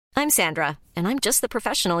I'm Sandra, and I'm just the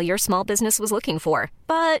professional your small business was looking for.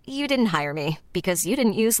 But you didn't hire me because you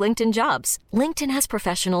didn't use LinkedIn Jobs. LinkedIn has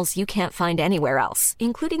professionals you can't find anywhere else,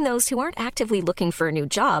 including those who aren't actively looking for a new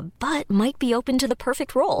job, but might be open to the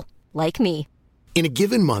perfect role, like me. In a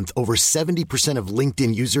given month, over 70% of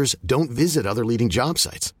LinkedIn users don't visit other leading job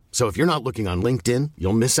sites. So if you're not looking on LinkedIn,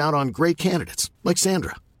 you'll miss out on great candidates like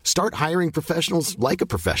Sandra. Start hiring professionals like a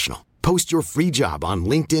professional. Post your free job on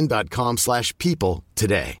linkedin.com/people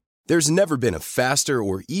today. There's never been a faster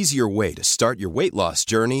or easier way to start your weight loss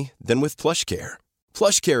journey than with PlushCare.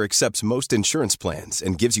 PlushCare accepts most insurance plans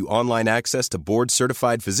and gives you online access to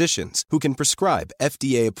board-certified physicians who can prescribe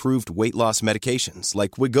FDA-approved weight loss medications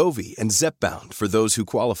like Wegovy and Zepbound for those who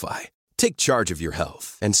qualify. Take charge of your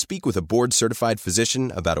health and speak with a board-certified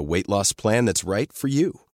physician about a weight loss plan that's right for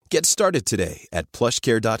you. Get started today at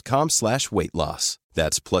plushcare.com/weight loss.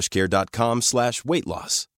 That's plushcare.com/weight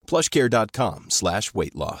loss.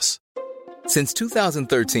 plushcare.com/weight loss. Since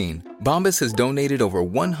 2013, Bombas has donated over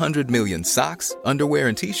 100 million socks, underwear,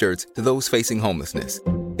 and T-shirts to those facing homelessness.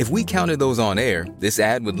 If we counted those on air, this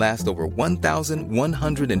ad would last over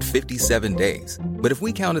 1,157 days. But if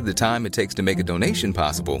we counted the time it takes to make a donation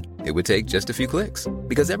possible, it would take just a few clicks.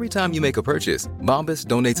 Because every time you make a purchase, Bombas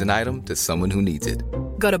donates an item to someone who needs it.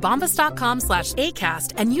 Go to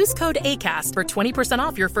bombas.com/ACAST and use code ACAST for 20%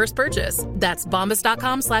 off your first purchase. That's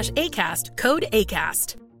bombas.com/ACAST, code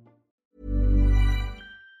ACAST.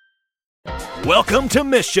 Welcome to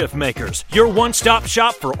Mischief Makers, your one-stop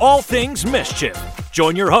shop for all things mischief.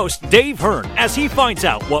 Join your host, Dave Hearn, as he finds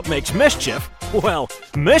out what makes mischief, well,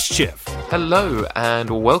 mischief. Hello,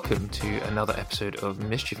 and welcome to another episode of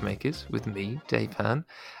Mischief Makers with me, Dave Hearn.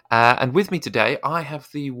 And with me today, I have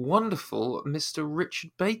the wonderful Mr.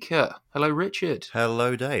 Richard Baker. Hello, Richard.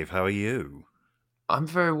 Hello, Dave. How are you? I'm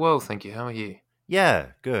very well, thank you. How are you?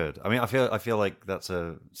 Yeah, good. I mean, I feel like that's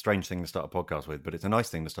a strange thing to start a podcast with, but it's a nice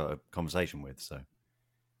thing to start a conversation with. So.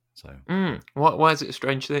 Why is it a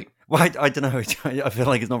strange thing? Well, I don't know. I feel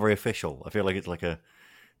like it's not very official. I feel like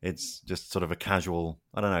it's just sort of a casual.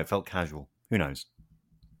 I don't know. It felt casual. Who knows?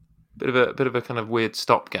 Bit of a kind of weird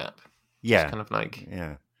stopgap. Yeah. It's kind of like,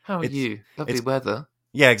 yeah. How are you? Lovely weather.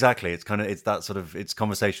 Yeah, exactly. It's that sort of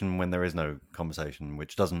conversation when there is no conversation,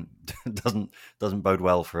 which doesn't bode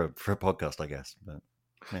well for a podcast, I guess. But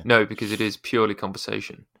yeah. No, because it is purely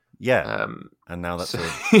conversation. Yeah, and now that's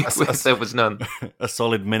there was none. A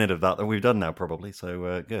solid minute of that we've done now, probably.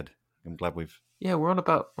 So good. I'm glad we've. Yeah, we're on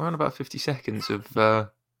about 50 seconds of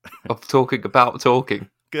talking about talking.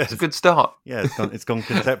 Good. It's a good start. Yeah, it's gone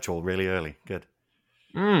conceptual really early. Good.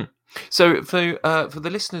 So for the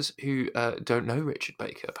listeners who don't know Richard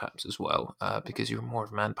Baker, perhaps as well, because you're more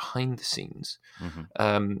of a man behind the scenes,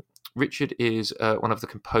 Richard is one of the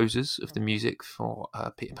composers of the music for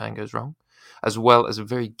Peter Pan Goes Wrong, as well as a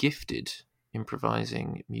very gifted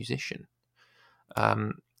improvising musician.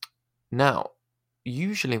 Now,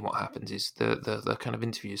 usually what happens is the kind of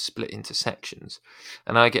interview is split into sections,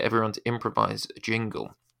 and I get everyone to improvise a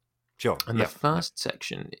jingle. Sure. And the first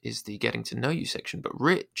section is the getting to know you section, but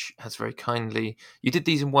Rich has very kindly, you did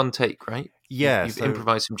these in one take, right? Yeah. You've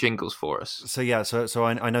improvised some jingles for us. So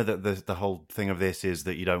I know that the whole thing of this is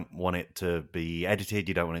that you don't want it to be edited.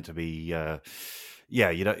 You don't want it to be,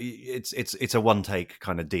 it's a one take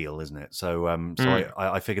kind of deal, isn't it? So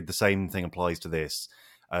I figured the same thing applies to this.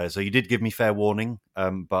 So you did give me fair warning,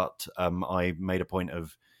 but I made a point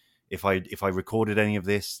of, If I recorded any of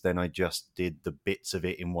this, then I just did the bits of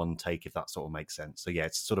it in one take, if that sort of makes sense. So yeah,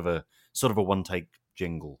 it's sort of a one take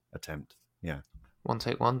jingle attempt. Yeah. One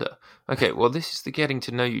take wonder. Okay, well this is the Getting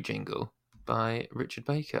to Know You jingle by Richard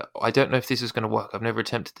Baker. I don't know if this is going to work. I've never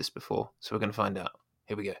attempted this before, so we're going to find out.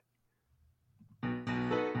 Here we go.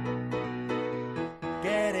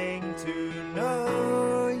 Getting to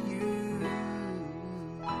know you.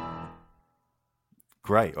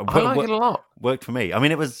 Great. I like it a lot. Worked for me. I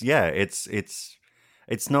mean, it was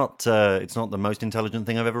it's not the most intelligent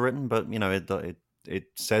thing I've ever written, but you know it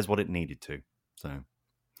says what it needed to. So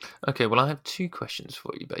okay, well I have two questions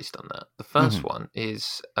for you based on that. The first one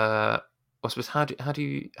is I suppose how do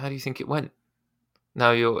you think it went?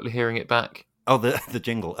 Now you're hearing it back. Oh, the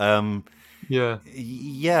jingle. Yeah.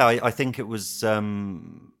 I think it was.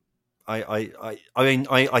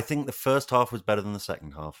 I think the first half was better than the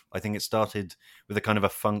second half. I think it started with a kind of a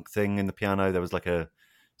funk thing in the piano. There was like a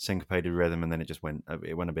syncopated rhythm, and then it went a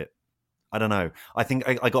bit. I don't know. I think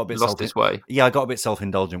I got a bit lost its way. Yeah, I got a bit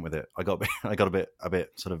self-indulgent with it. I got a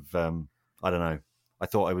bit sort of. I don't know. I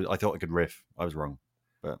thought I could riff. I was wrong,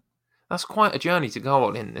 but that's quite a journey to go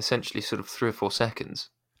on in essentially sort of 3 or 4 seconds.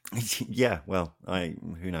 Yeah, well,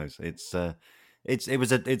 who knows? It's it's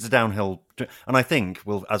a downhill, and I think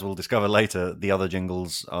as we'll discover later, the other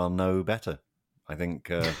jingles are no better. I think.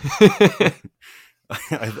 I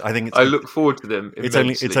think I look forward to them.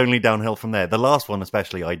 Immensely. It's only downhill from there. The last one,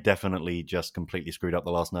 especially, I definitely just completely screwed up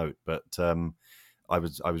the last note. But I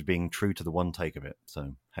was being true to the one take of it.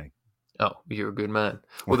 So hey. Oh, you're a good man.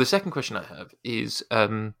 Well, the second question I have is,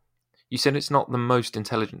 you said it's not the most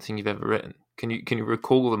intelligent thing you've ever written. Can you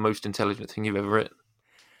recall the most intelligent thing you've ever written?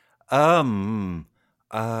 I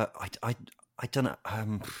don't know.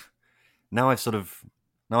 Now I've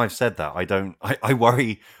said that, I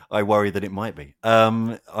worry that it might be.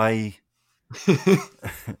 I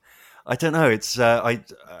don't know. It's I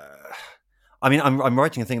mean, I'm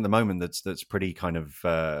writing a thing at the moment that's pretty kind of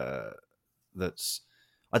that's,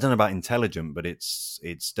 I don't know about intelligent, but it's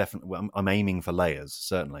definitely, I'm aiming for layers,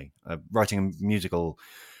 certainly. Writing a musical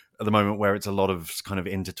at the moment where it's a lot of kind of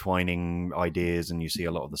intertwining ideas, and you see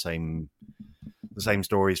a lot of the same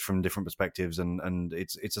stories from different perspectives, and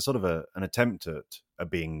it's a sort of an attempt at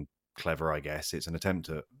being clever, I guess. It's an attempt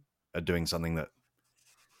at doing something that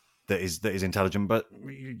is intelligent, but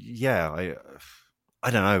yeah,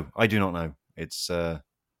 I don't know. I do not know. It's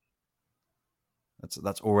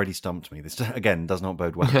that's already stumped me. This again does not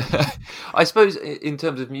bode well. I suppose in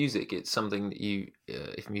terms of music, it's something that you,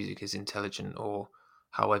 if music is intelligent, or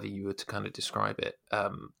however you were to kind of describe it,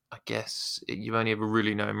 I guess you only ever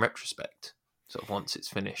really know in retrospect, sort of once it's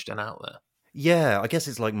finished and out there. Yeah, I guess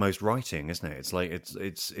it's like most writing, isn't it? It's like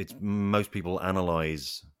it's most people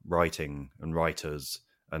analyze writing and writers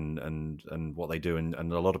and what they do, and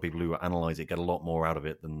a lot of people who analyze it get a lot more out of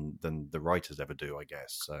it than the writers ever do, I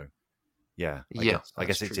guess. So. Yeah, I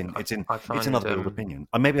guess it's in other people's opinion.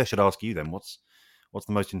 Maybe I should ask you then. What's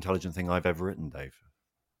the most intelligent thing I've ever written, Dave?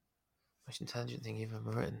 Most intelligent thing you've ever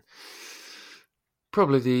written?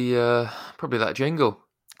 Probably that jingle.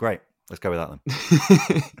 Great, let's go with that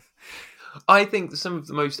then. I think some of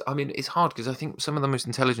the most. I mean, it's hard because I think some of the most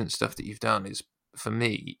intelligent stuff that you've done is, for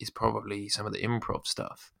me, is probably some of the improv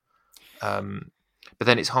stuff. But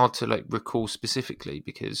then it's hard to like recall specifically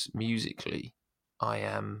because musically, I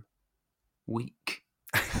am weak.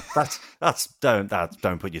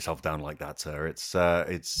 Don't put yourself down like that, sir.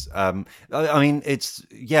 I mean, it's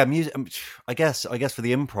music. I guess for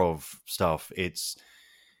the improv stuff, it's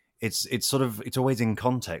sort of, it's always in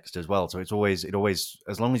context as well. So it always,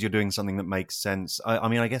 as long as you're doing something that makes sense. I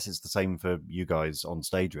mean, I guess it's the same for you guys on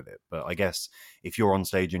stage with it. But I guess if you're on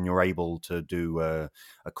stage and you're able to do a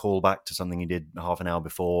callback to something you did half an hour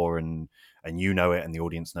before, and you know it, and the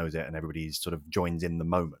audience knows it, and everybody sort of joins in the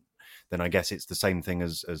moment, then I guess it's the same thing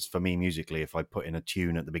as for me musically. If I put in a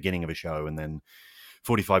tune at the beginning of a show and then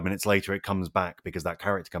 45 minutes later it comes back because that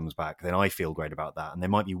character comes back, then I feel great about that. And there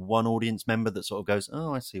might be one audience member that sort of goes,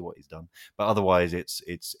 oh, I see what he's done. But otherwise it's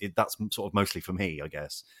that's sort of mostly for me, I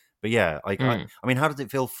guess. But yeah, I mean, how does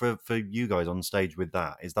it feel for you guys on stage with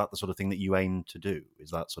that? Is that the sort of thing that you aim to do?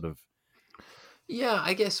 Is that sort of... Yeah,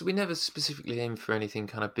 I guess we never specifically aim for anything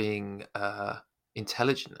kind of being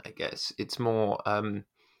intelligent, I guess. It's more...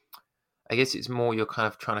 I guess it's more you're kind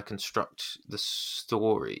of trying to construct the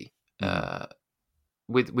story.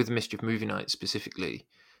 With Mischief Movie Night specifically,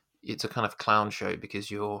 it's a kind of clown show because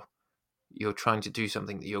you're trying to do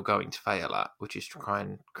something that you're going to fail at, which is to try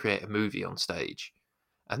and create a movie on stage.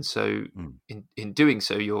 And so in doing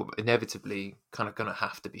so, you're inevitably kind of going to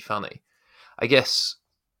have to be funny. I guess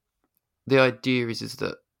the idea is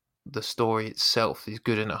that the story itself is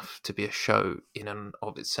good enough to be a show in and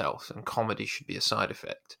of itself, and comedy should be a side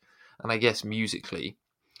effect. And I guess musically,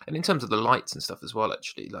 and in terms of the lights and stuff as well,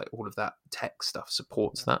 actually, like all of that tech stuff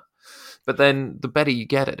supports that. But then the better you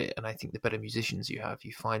get at it, and I think the better musicians you have,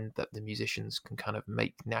 you find that the musicians can kind of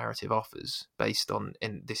make narrative offers based on,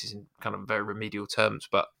 and this is in kind of very remedial terms,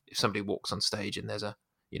 but if somebody walks on stage and there's an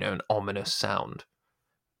ominous sound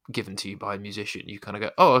given to you by a musician, you kind of go,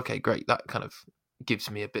 oh, okay, great. That kind of gives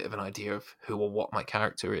me a bit of an idea of who or what my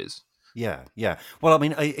character is. Yeah. Well, I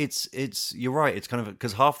mean, it's you're right. It's kind of,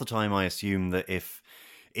 because half the time I assume that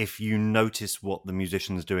if you notice what the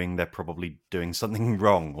musician's doing, they're probably doing something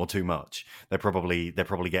wrong or too much. They're probably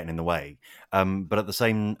getting in the way. But at the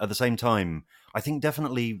same time, I think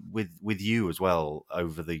definitely with you as well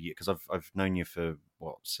over the year, because I've known you for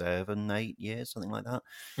 7-8 years, something like that.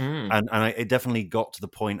 And it definitely got to the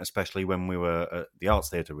point, especially when we were at the Arts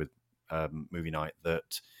Theatre with Movie Night,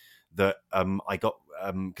 that I got,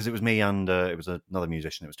 because it was me and it was another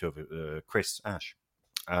musician. It was two of it, Chris Ash,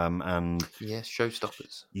 and yes,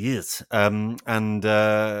 showstoppers. Yes, and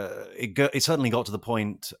it certainly got to the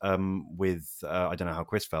point with I don't know how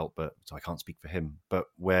Chris felt, but so I can't speak for him. But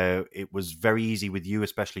where it was very easy with you,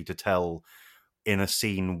 especially, to tell in a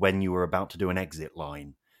scene when you were about to do an exit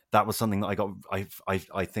line. That was something that I got.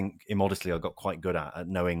 I think immodestly I got quite good at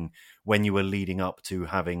knowing when you were leading up to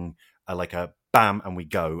having like a bam and we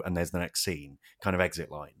go and there's the next scene kind of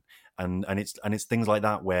exit line, and it's things like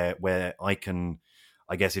that where I can.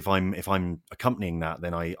 I guess if I'm accompanying that,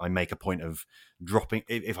 then I make a point of dropping.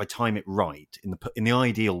 If I time it right in the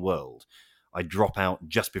ideal world, I drop out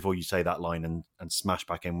just before you say that line and smash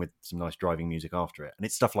back in with some nice driving music after it. And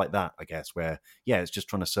it's stuff like that, I guess, where it's just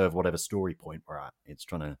trying to serve whatever story point we're at. It's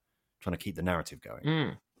trying to keep the narrative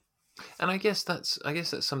going. And I guess that's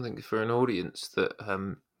something for an audience that,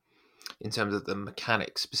 in terms of the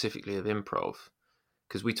mechanics specifically of improv,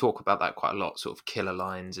 because we talk about that quite a lot, sort of killer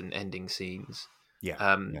lines and ending scenes.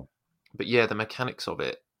 But the mechanics of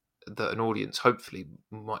it that an audience hopefully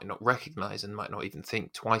might not recognize and might not even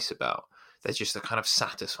think twice about. There's just a kind of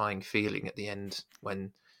satisfying feeling at the end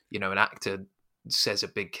when, an actor says a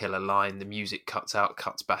big killer line, the music cuts out,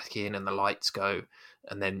 cuts back in, and the lights go,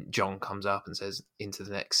 and then John comes up and says into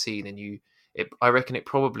the next scene, and I reckon it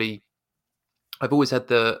probably. I've always had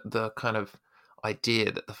the kind of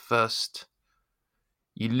idea that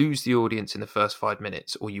you lose the audience in the first 5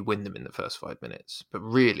 minutes or you win them in the first 5 minutes. But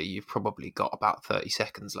really, you've probably got about 30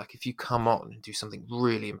 seconds. Like if you come on and do something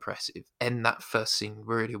really impressive, end that first scene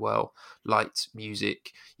really well, lights,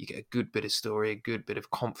 music, you get a good bit of story, a good bit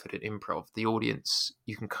of confident improv. The audience,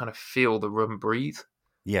 you can kind of feel the room breathe.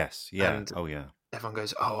 Yes, yeah, and everyone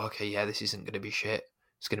goes, oh, okay, yeah, this isn't going to be shit.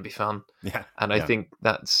 It's going to be fun. Yeah, and I think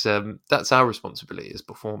that's our responsibility as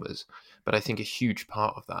performers. But I think a huge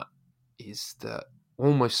part of that is that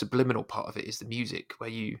almost subliminal part of it is the music,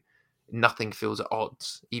 where nothing feels at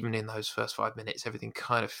odds. Even in those first 5 minutes, everything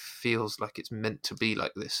kind of feels like it's meant to be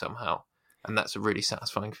like this somehow, and that's a really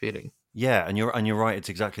satisfying feeling. Yeah, and you're right. It's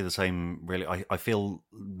exactly the same. Really, I feel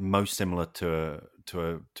most similar to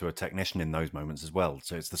a technician in those moments as well.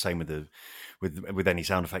 So it's the same with any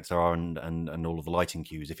sound effects there are and all of the lighting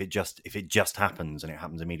cues. If it just happens and it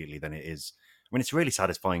happens immediately, then it is. I mean, it's really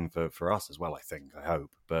satisfying for us as well. I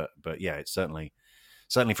hope. But yeah, it's certainly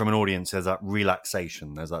from an audience, there's that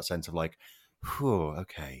relaxation. There's that sense of like, whew,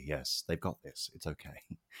 okay, yes, they've got this. It's okay.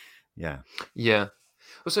 Yeah. Yeah.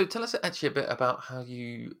 Well, so tell us actually a bit about how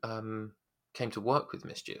you came to work with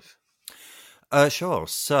Mischief. Sure.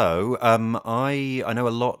 So I know a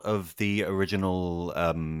lot of the original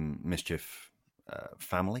Mischief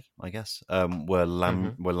family, I guess, were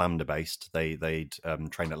Lambda based. They'd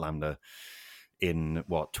trained at Lambda in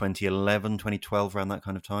 2011, 2012, around that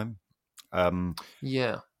kind of time. And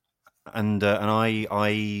I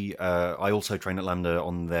also trained at Lambda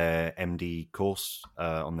on their MD course,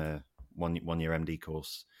 on their one year MD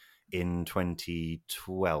course in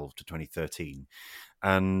 2012 to 2013,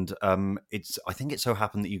 and I think it so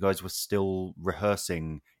happened that you guys were still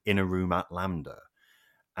rehearsing in a room at Lambda,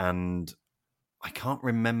 and I can't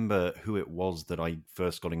remember who it was that I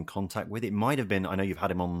first got in contact with. It might have been, I know you've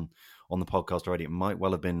had him on the podcast already. It might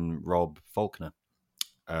well have been Rob Faulkner.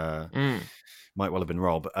 Might well have been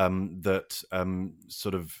Rob. That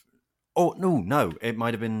sort of. Oh no! It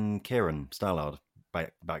might have been Kieran Stallard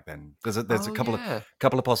back then. There's a couple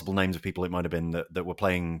of possible names of people it might have been that were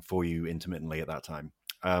playing for you intermittently at that time.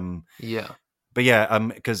 But yeah,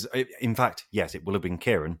 because in fact, yes, it will have been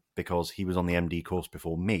Kieran because he was on the MD course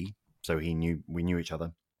before me, so we knew each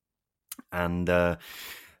other, and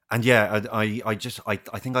yeah, I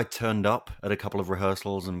think I turned up at a couple of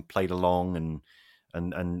rehearsals and played along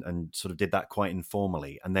and sort of did that quite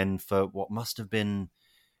informally, and then for what must have been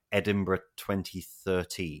Edinburgh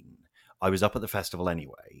 2013, I was up at the festival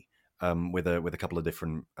anyway, with a couple of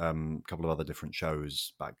other different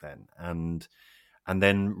shows back then, and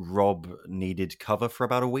then Rob needed cover for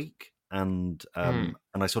about a week, and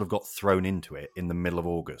I sort of got thrown into it in the middle of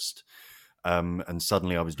August, and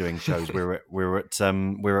suddenly I was doing shows. we were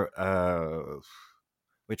at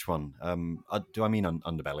which one? Do I mean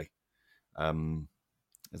Underbelly?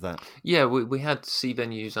 Is that? Yeah, we had C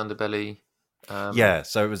Venues, Underbelly. Yeah,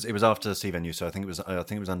 so it was after C Venue, so I think it was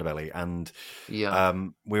Underbelly, and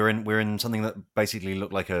we're in something that basically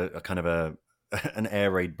looked like a kind of an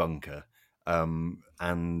air raid bunker, and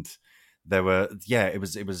there were it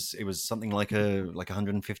was something like a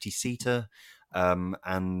 150 seater,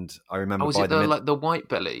 and I remember like the White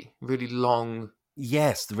Belly, really long.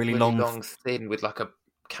 Yes, the really long, thin with like a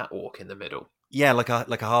catwalk in the middle. Yeah, like a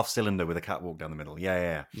half cylinder with a catwalk down the middle.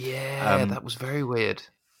 Yeah. That was very weird.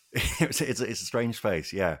 It's a strange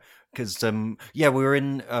space, yeah. Because we were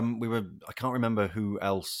in I can't remember who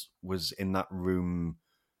else was in that room.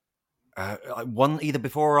 One either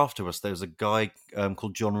before or after us. There was a guy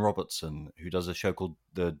called John Robertson who does a show called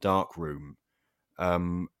The Dark Room,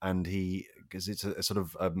 and he because it's a sort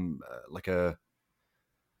of like a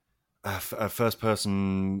first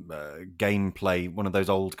person gameplay, one of those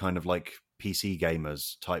old kind of like PC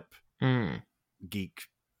gamers type geek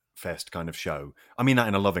fest kind of show. I mean that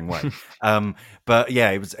in a loving way. But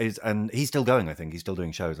yeah, it's and he's still going. I think he's still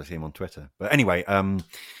doing shows. I see him on Twitter. But anyway,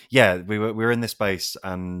 yeah, we were in this space,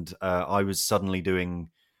 and I was suddenly doing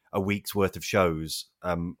a week's worth of shows.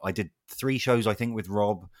 I did 3 shows, I think, with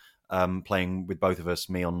Rob, playing with both of us,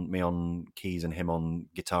 me on keys and him on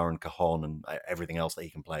guitar and cajon and everything else that he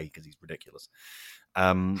can play because he's ridiculous.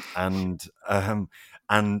 And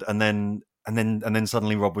then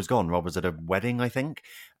suddenly Rob was gone. Rob was at a wedding, I think,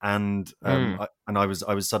 and I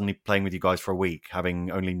was suddenly playing with you guys for a week,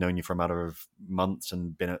 having only known you for a matter of months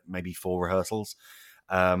and been at maybe 4 rehearsals.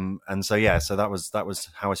 And so yeah, so that was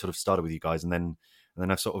how I sort of started with you guys, and then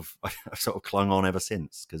I've sort of clung on ever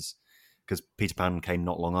since because Peter Pan came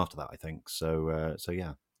not long after that, I think. So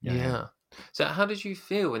yeah. So how did you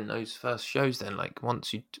feel in those first shows then? Like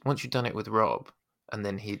once you'd done it with Rob, and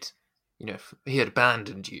then he had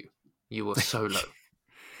abandoned you. You were solo.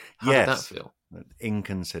 How did that feel?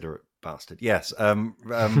 Inconsiderate bastard. Yes. I mean,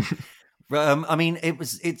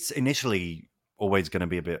 it's initially always going to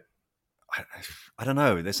be a bit. I don't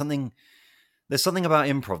know. There's something about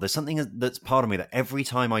improv. There's something that's part of me that every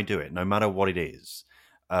time I do it, no matter what it is,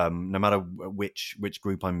 no matter which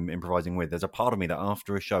group I'm improvising with, there's a part of me that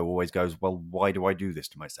after a show always goes, well, why do I do this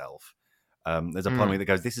to myself? There's a part of me that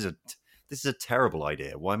goes, this is a terrible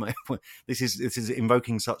idea. Why am I? This is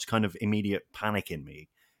invoking such kind of immediate panic in me,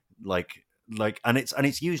 and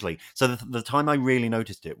it's usually so. The time I really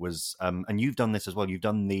noticed it was, and you've done this as well. You've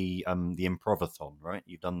done the improvathon, right?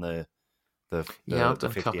 You've done the I've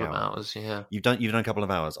done a couple of hours. Yeah, you've done a couple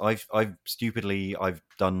of hours. I've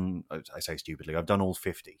done all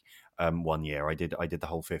 50. 1 year I did the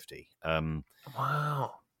whole 50.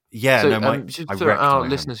 Wow. Yeah. So, just for our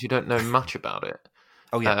listeners who don't know much about it.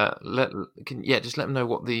 Oh yeah. Just let them know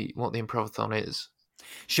what the improvathon is.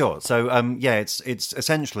 Sure. So it's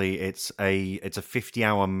essentially a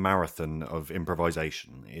 50-hour marathon of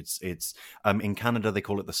improvisation. It's in Canada they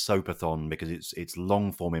call it the soapathon because it's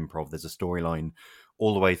long form improv. There's a storyline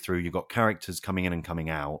all the way through. You've got characters coming in and coming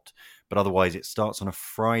out, but otherwise it starts on a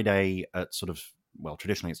Friday at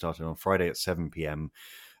traditionally it started on Friday at 7 p.m.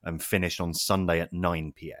 and finished on Sunday at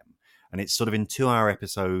 9 p.m. And it's sort of in 2-hour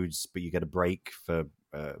episodes, but you get a break for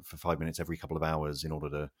 5 minutes every couple of hours in order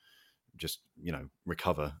to just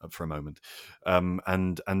recover for a moment.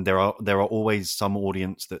 And there are always some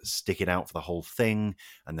audience that stick it out for the whole thing,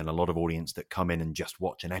 and then a lot of audience that come in and just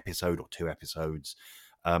watch an episode or 2 episodes.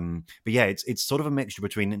 But yeah, it's sort of a mixture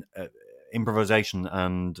between improvisation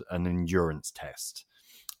and an endurance test.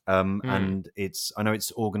 And I know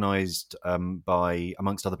it's organized by,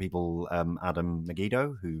 amongst other people, Adam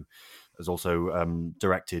Megiddo, who has also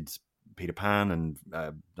directed Peter Pan and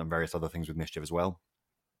done various other things with Mischief as well.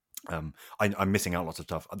 I'm missing out lots of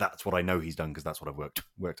stuff. That's what I know he's done because that's what I've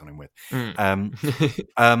worked on him with.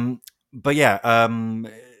 But yeah,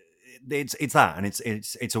 it's that, and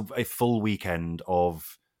it's a full weekend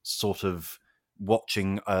of sort of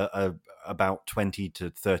watching about 20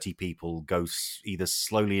 to 30 people go either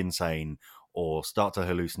slowly insane or start to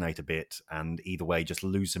hallucinate a bit, and either way just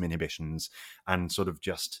lose some inhibitions and sort of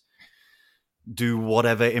just do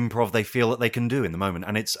whatever improv they feel that they can do in the moment.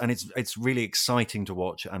 And it's really exciting to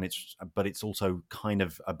watch, but it's also kind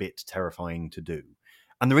of a bit terrifying to do.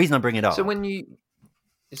 And the reason I bring it up, so when you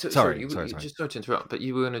sorry, just sorry to interrupt, but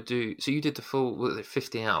you were going to do, so you did the full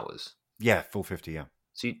 50 hours? Yeah, full 50. Yeah.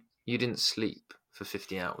 So you didn't sleep for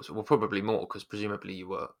 50 hours? Well, probably more, because presumably you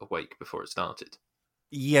were awake before it started.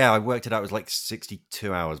 Yeah, I worked it out. It was like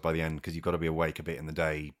 62 hours by the end, because you've got to be awake a bit in the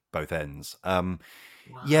day, both ends.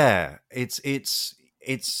 Wow. Yeah, it's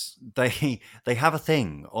they have a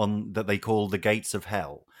thing on that they call the Gates of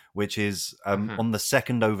Hell, which is on the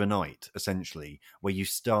second overnight, essentially, where you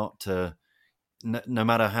start to, no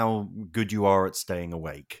matter how good you are at staying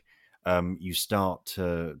awake, you start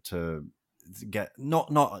to get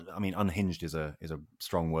not. I mean, unhinged is a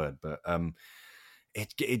strong word, but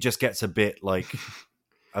it just gets a bit like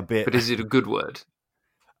a bit. But is it a good word?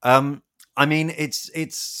 I mean,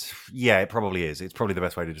 it's yeah, it probably is. It's probably the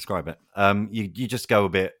best way to describe it. You just go a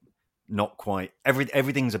bit not quite.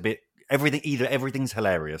 Everything's a bit either everything's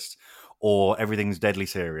hilarious or everything's deadly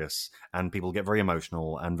serious, and people get very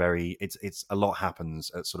emotional and very. It's a lot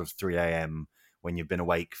happens at sort of 3 a.m. when you've been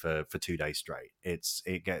awake for 2 days straight.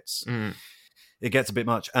 It gets a bit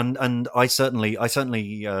much, and I certainly I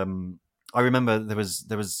remember there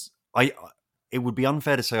was it would be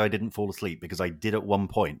unfair to say I didn't fall asleep, because I did at one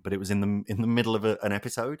point, but it was in the middle of an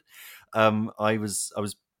episode. I was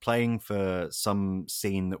playing for some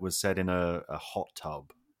scene that was set in a hot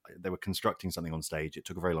tub. They were constructing something on stage. It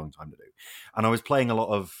took a very long time to do, and I was playing a lot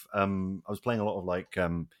of like.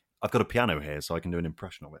 I've got a piano here, so I can do an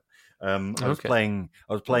impression of it. I was playing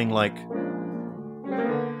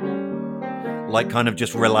like kind of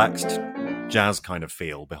just relaxed jazz kind of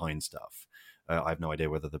feel behind stuff. I have no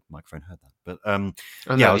idea whether the microphone heard that, but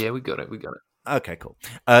we got it. Okay, cool.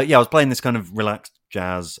 I was playing this kind of relaxed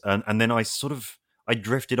jazz, and then I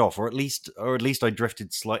drifted off, or at least I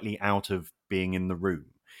drifted slightly out of being in the room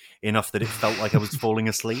enough that it felt like I was falling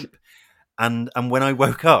asleep. And when I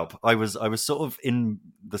woke up, I was sort of in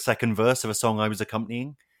the second verse of a song I was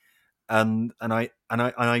accompanying, and I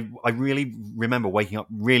really remember waking up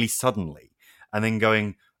really suddenly, and then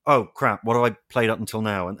going, "Oh crap! What have I played up until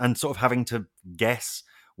now?" And sort of having to guess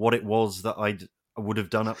what it was that I would have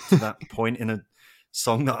done up to that point in a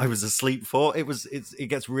song that I was asleep for. It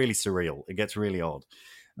gets really surreal. It gets really odd.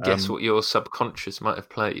 Guess what your subconscious might have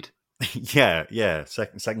played. Yeah.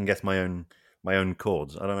 Second guess my own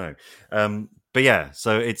chords. I don't know. But yeah,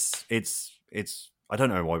 so it's I don't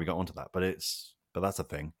know why we got onto that, but that's a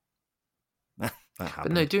thing. That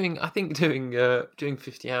happened. But no, I think doing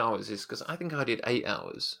 50 hours is because I think I did 8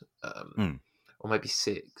 hours, or maybe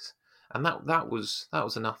 6, and that was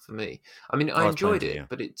enough for me. I mean, I enjoyed it,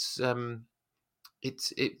 but it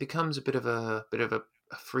becomes a bit of a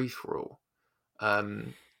free for all.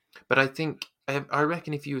 But I think I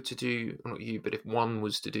reckon if you were to do, well, not you, but if one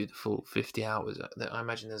was to do the full 50 hours, I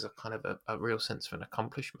imagine there's a kind of a real sense of an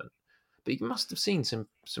accomplishment. But you must have seen some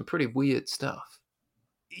pretty weird stuff.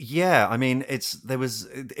 Yeah, I mean, it's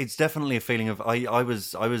definitely a feeling of I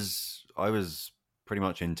was pretty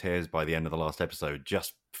much in tears by the end of the last episode,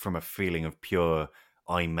 just from a feeling of pure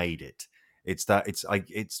I made it. It's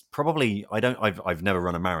probably I've never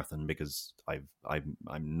run a marathon because I'm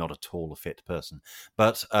not at all a fit person,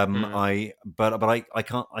 but I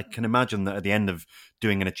can imagine that at the end of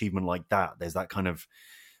doing an achievement like that, there's that kind of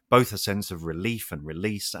both a sense of relief and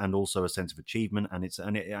release, and also a sense of achievement, and it's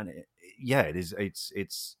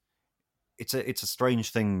a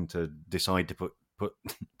strange thing to decide to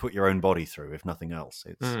put your own body through, if nothing else.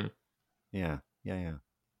 Yeah.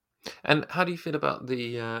 And how do you feel about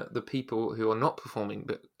the people who are not performing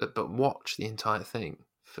but watch the entire thing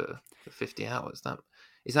for 50 hours?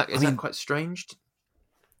 Is that quite strange?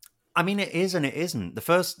 I mean, it is and it isn't. The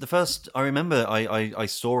first I remember I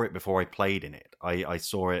saw it before I played in it. I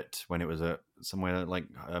saw it when it was at somewhere like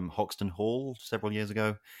Hoxton Hall several years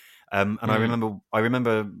ago. And I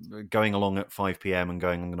remember going along at 5 p.m. and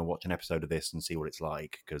going, I'm going to watch an episode of this and see what it's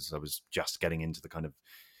like, because I was just getting into the kind of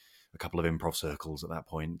a couple of improv circles at that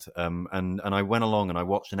point. And I went along and I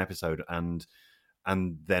watched an episode and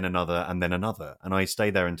then another and then another. And I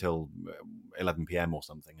stayed there until 11 p.m. or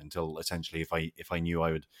something, until essentially if I knew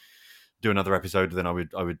I would do another episode, then I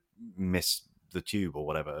would miss the tube or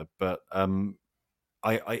whatever. But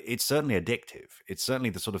it's certainly addictive. It's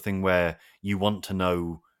certainly the sort of thing where you want to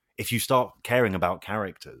know. If you start caring about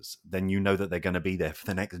characters, then you know that they're going to be there for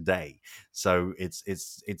the next day. So it's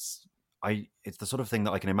the sort of thing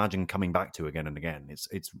that I can imagine coming back to again and again.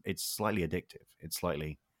 It's slightly addictive. It's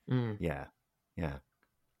slightly yeah.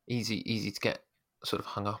 Easy to get sort of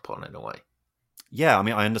hung up on in a way. Yeah, I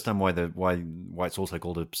mean, I understand why it's also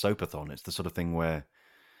called a soapathon. It's the sort of thing where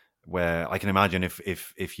I can imagine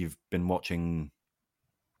if you've been watching,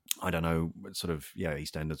 I don't know, sort of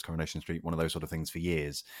EastEnders, Coronation Street, one of those sort of things for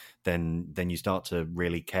years, then you start to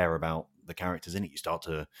really care about the characters in it. You start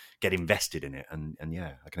to get invested in it, and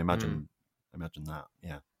yeah, I can imagine that.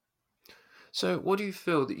 Yeah. So, what do you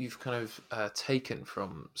feel that you've kind of taken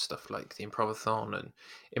from stuff like the Improvathon and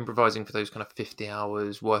improvising for those kind of 50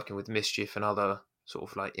 hours, working with Mischief and other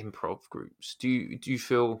sort of like improv groups? Do you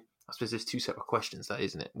feel? I suppose there's two separate questions, that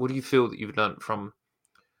isn't it? What do you feel that you've learned from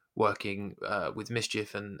working with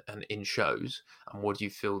Mischief and in shows, and what do you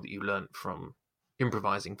feel that you learned from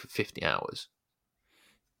improvising for 50 hours?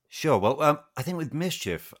 Sure. Well, I think with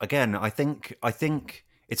Mischief, again, I think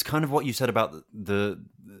it's kind of what you said about the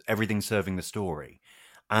everything serving the story.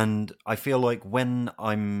 And I feel like when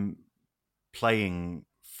I'm playing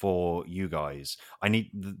for you guys, I need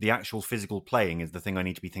the actual physical playing is the thing I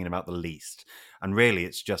need to be thinking about the least. And really,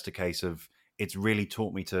 it's just a case of, it's really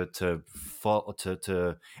taught me it's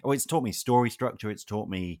taught me story structure. It's taught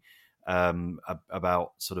me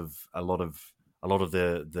about sort of a lot of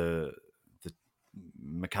the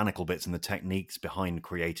mechanical bits and the techniques behind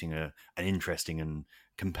creating an interesting and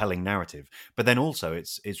compelling narrative. But then also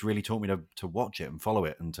it's really taught me to watch it and follow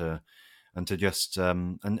it and to just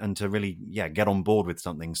and to really get on board with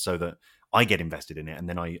something so that I get invested in it, and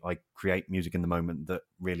then I create music in the moment that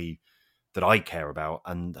really that I care about,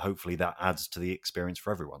 and hopefully that adds to the experience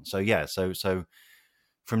for everyone. So yeah, so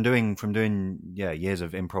from doing years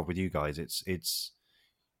of improv with you guys, it's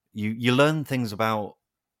you learn things about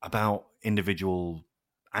individual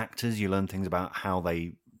actors, you learn things about how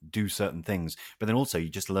they do certain things, but then also you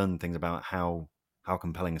just learn things about how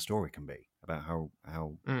compelling a story can be, about how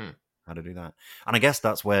to do that. And I guess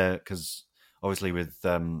that's where, because obviously with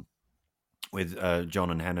John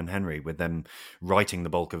and Hen and Henry, with them writing the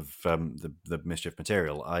bulk of the Mischief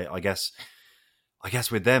material, I guess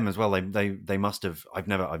with them as well, they must have. I've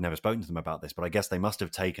never spoken to them about this, but I guess they must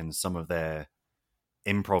have taken some of their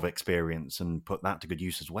improv experience and put that to good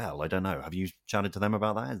use as well. I don't know. Have you chatted to them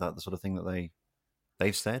about that? Is that the sort of thing that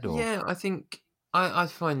they've said? Or? Yeah, I think I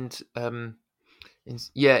find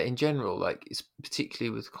in general, like, it's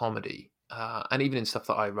particularly with comedy, and even in stuff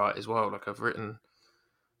that I write as well. Like, I've written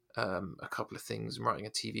a couple of things. I'm writing a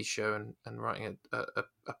TV show and writing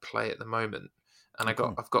a play at the moment, and I've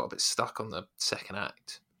got a bit stuck on the second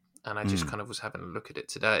act, and I just kind of was having a look at it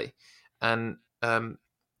today, and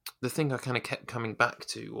the thing I kind of kept coming back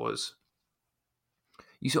to was,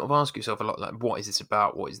 you sort of ask yourself a lot, like, what is this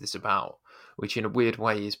about? What is this about? Which in a weird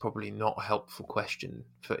way is probably not a helpful question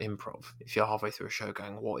for improv. If you're halfway through a show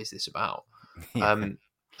going, what is this about? Yeah.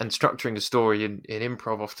 And structuring a story in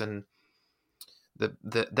improv, often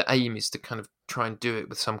the aim is to kind of try and do it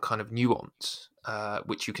with some kind of nuance,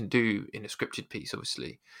 which you can do in a scripted piece,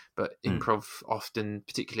 obviously. But improv often,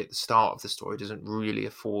 particularly at the start of the story, doesn't really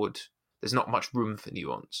afford... There's not much room for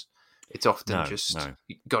nuance. It's often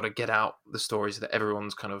you've got to get out the stories that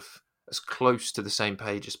everyone's kind of as close to the same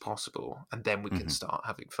page as possible, and then we can start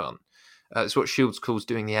having fun. It's what Shields calls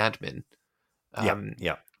doing the admin.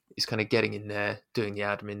 It's kind of getting in there, doing the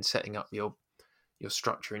admin, setting up your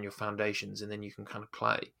structure and your foundations, and then you can kind of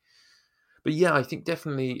play. But yeah, I think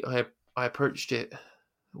definitely I approached it.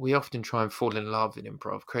 We often try and fall in love in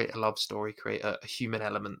improv, create a love story, create a human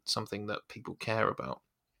element, something that people care about.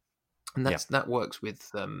 And that works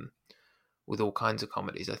with all kinds of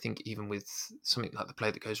comedies. I think even with something like The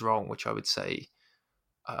Play That Goes Wrong, which I would say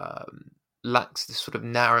lacks the sort of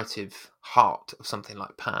narrative heart of something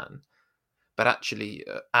like Pan, but actually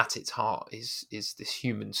at its heart is this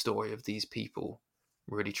human story of these people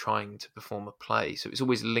really trying to perform a play. So it's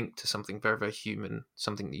always linked to something very, very human,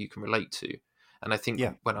 something that you can relate to. And I think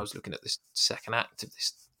when I was looking at this second act of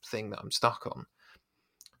this thing that I'm stuck on,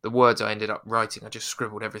 the words I ended up writing, I just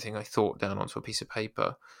scribbled everything I thought down onto a piece of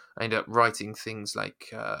paper. I ended up writing things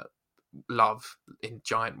like love in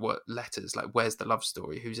giant letters, like, where's the love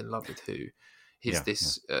story? Who's in love with who? Is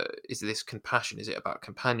this compassion? Is it about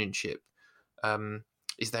companionship?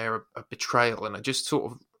 Is there a betrayal? And I just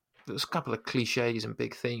sort of, there's a couple of cliches and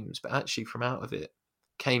big themes, but actually from out of it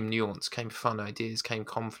came nuance, came fun ideas, came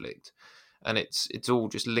conflict. And it's all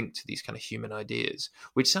just linked to these kind of human ideas,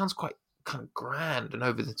 which sounds quite kind of grand and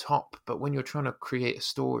over the top, but when you're trying to create a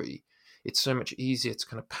story, it's so much easier to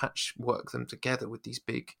kind of patchwork them together with these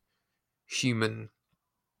big human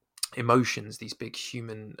emotions, these big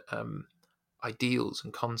human ideals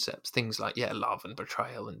and concepts, things like love and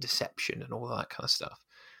betrayal and deception and all that kind of stuff.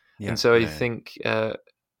 And so I think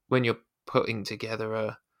when you're putting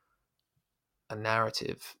together a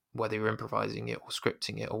narrative, whether you're improvising it or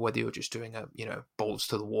scripting it, or whether you're just doing a balls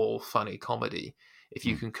to the wall funny comedy, if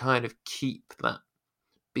you can kind of keep that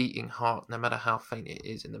beating heart, no matter how faint it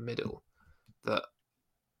is in the middle, that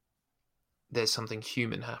there's something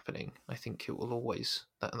human happening, I think it will always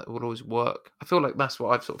that will always work. I feel like that's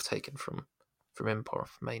what I've sort of taken from improv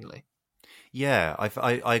mainly. Yeah,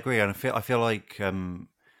 I agree, and I feel like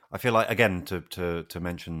again to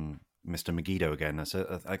mention Mr. Megiddo again,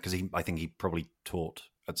 because I think he probably taught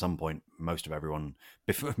at some point most of everyone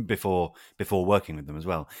before working with them as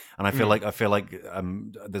well. And I feel like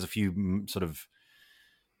there's a few sort of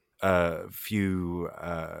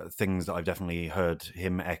things that I've definitely heard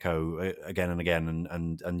him echo again and again,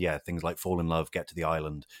 and things like fall in love, get to the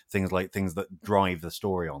island, things that drive the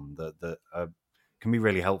story on that can be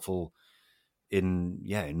really helpful in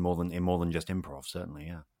more than just improv,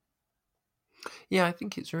 certainly. Yeah, I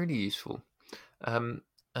think it's really useful.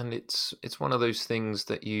 And it's one of those things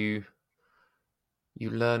that you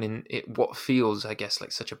learn in it, what feels, I guess,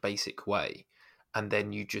 like such a basic way, and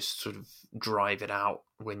then you just sort of drive it out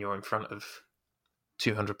when you're in front of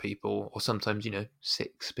 200 people, or sometimes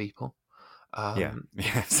 6 people.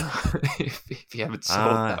 Yes. if you haven't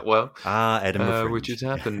sold that well, Edinburgh which has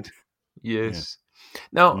happened. Yes.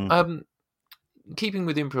 Now, keeping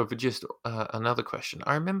with improv, for just another question.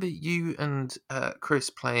 I remember you and Chris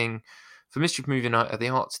playing for Mischief Movie Night at the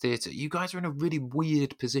Arts Theatre. You guys are in a really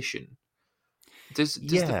weird position. Does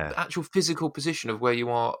the actual physical position of where you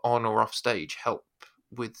are on or off stage help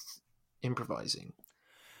with improvising?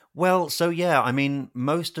 Well, so yeah, I mean,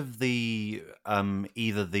 most of the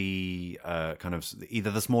either the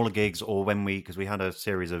either the smaller gigs or because we had a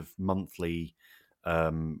series of monthly, we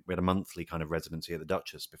had a monthly kind of residency at the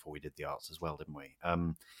Duchess before we did the Arts as well, didn't we?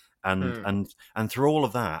 And through all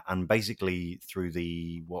of that, and basically through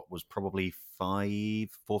the what was probably 4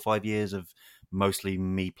 or 5 years of mostly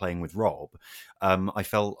me playing with Rob, I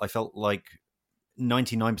felt like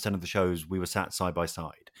 99% of the shows we were sat side by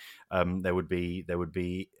side. There would be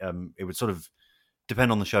it would sort of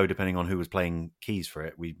depend on the show, depending on who was playing keys for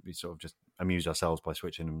it. We sort of just amused ourselves by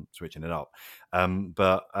switching it up.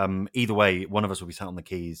 But either way, one of us would be sat on the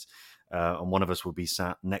keys, and one of us would be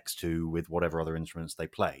sat next to with whatever other instruments they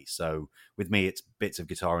play. So with me, it's bits of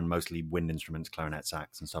guitar and mostly wind instruments, clarinet,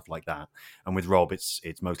 sax, and stuff like that. And with Rob, it's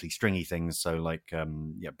mostly stringy things, so like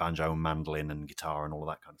banjo and mandolin and guitar and all of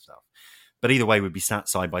that kind of stuff. But either way, we'd be sat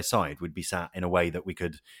side by side. We'd be sat in a way that we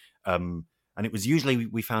could, and it was usually,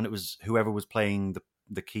 we found it was whoever was playing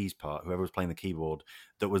the keys part, whoever was playing the keyboard,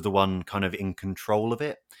 that was the one kind of in control of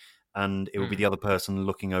it. And it would be the other person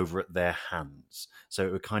looking over at their hands. So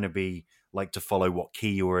it would kind of be like to follow what key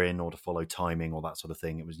you were in, or to follow timing, or that sort of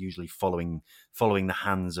thing. It was usually following the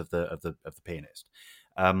hands of the pianist.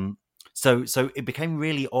 So it became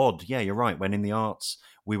really odd. Yeah, you're right. When in the Arts,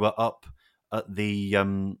 we were up at the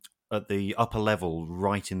upper level,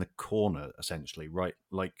 right in the corner, essentially, right,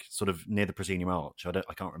 like sort of near the proscenium arch.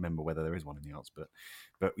 I can't remember whether there is one in the Arts, but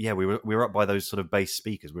yeah, we were up by those sort of bass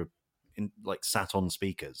speakers. We were like sat on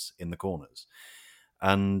speakers in the corners,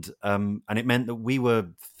 and it meant that we were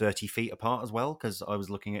 30 feet apart as well, because I was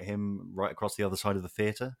looking at him right across the other side of the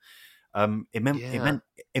theatre. It meant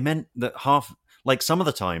that half, like some of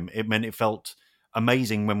the time, it felt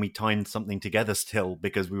amazing when we timed something together still,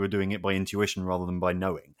 because we were doing it by intuition rather than by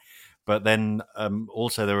knowing. But then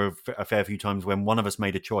also there were a fair few times when one of us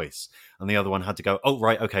made a choice and the other one had to go, oh,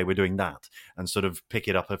 right, okay, we're doing that, and sort of pick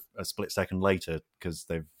it up a split second later, because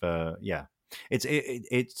they've,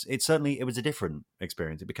 it's certainly, it was a different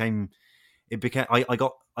experience. I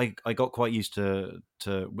got quite used to,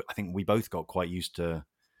 I think we both got quite used to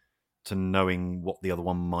knowing what the other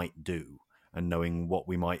one might do, and knowing what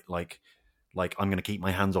we might like I'm going to keep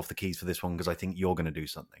my hands off the keys for this one because I think you're going to do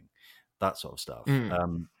something, that sort of stuff.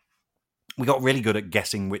 We got really good at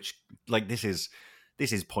guessing which, like, this is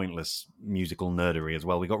pointless musical nerdery as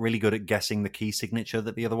well. We got really good at guessing the key signature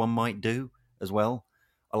that the other one might do as well.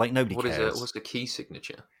 Nobody cares. What's the key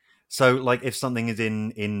signature? So, like, if something is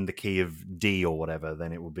in the key of D or whatever,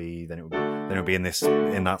 then it will be in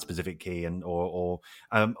that specific key, and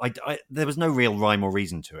there was no real rhyme or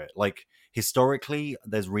reason to it. Like, historically,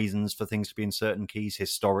 there's reasons for things to be in certain keys.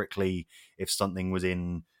 Historically, if something was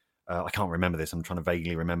in I can't remember this. I'm trying to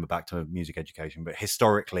vaguely remember back to music education. But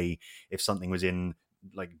historically, if something was in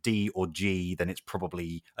like D or G, then it's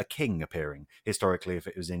probably a king appearing. Historically, if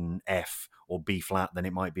it was in F or B flat, then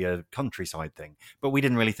it might be a countryside thing. But we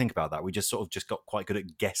didn't really think about that. We just sort of got quite good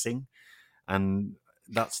at guessing. And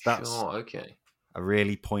that's sure, okay. a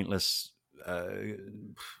really pointless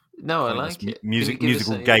no, I like it.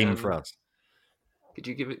 Musical game for us. Could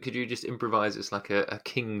you just improvise? It's like a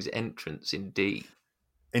king's entrance in D.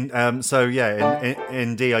 In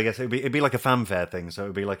in D, I guess it'd be like a fanfare thing. So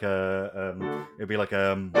it'd be like something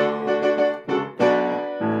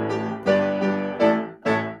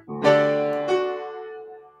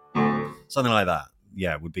like that.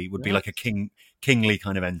 Yeah, would be like a kingly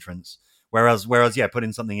kind of entrance. Whereas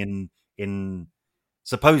putting something in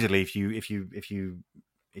supposedly if you're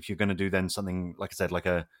going to do then something, like I said, like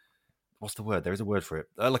a, what's the word? There is a word for it.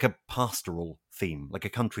 Like a pastoral theme, like a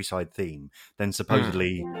countryside theme. Then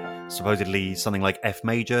supposedly something like F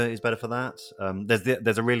major is better for that.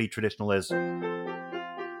 There's a really traditional, there's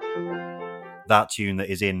that tune that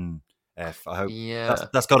is in F. I hope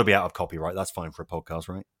that's got to be out of copyright. That's fine for a podcast,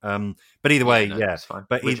 right? But either way, that's fine.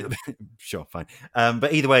 But sure, fine.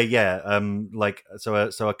 But either way, like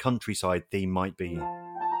so a countryside theme might be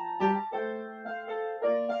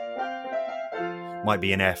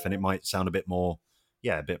in F, and it might sound a bit more,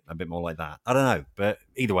 a bit more like that. I don't know, but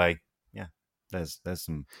either way, there's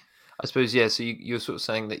some. I suppose, so you're sort of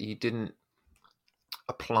saying that you didn't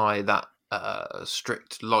apply that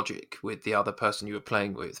strict logic with the other person you were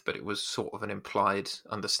playing with, but it was sort of an implied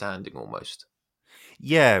understanding almost.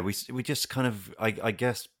 Yeah, we just kind of, I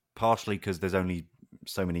guess, partially because there's only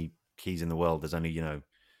so many keys in the world. There's only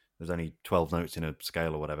 12 notes in a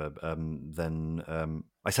scale or whatever. Then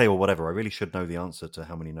I say, or whatever. I really should know the answer to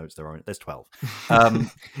how many notes there are. There's 12.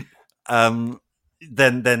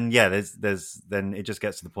 then yeah, then it just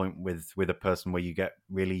gets to the point with a person where you get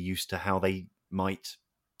really used to how they might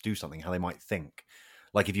do something, how they might think.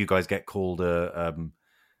 Like if you guys get called a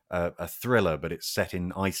thriller, but it's set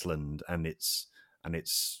in Iceland and it's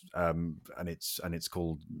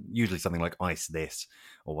called usually something like Ice This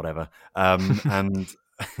or whatever, and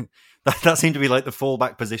that seemed to be like the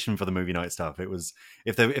fallback position for the movie night stuff. It was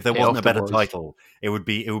if there wasn't a better title, it would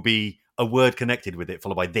be a word connected with it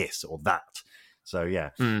followed by this or that. So yeah,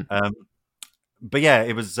 but yeah,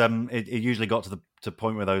 it was it usually got to the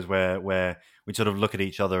point with those where we'd sort of look at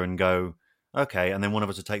each other and go, okay, and then one of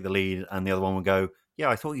us would take the lead and the other one would go, yeah,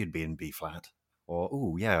 I thought you'd be in B flat, or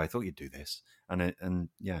oh yeah, I thought you'd do this, and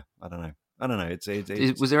yeah, I don't know. It's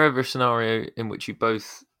was there ever a scenario in which you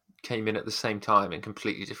both came in at the same time in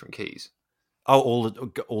completely different keys? Oh,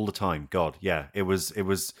 all the time. God, yeah. It was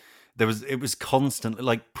constantly,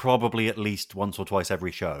 like probably at least once or twice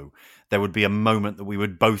every show, there would be a moment that we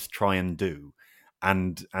would both try and do,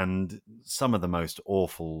 and some of the most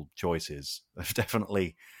awful choices.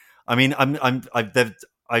 Definitely. I mean,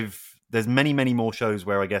 there's many more shows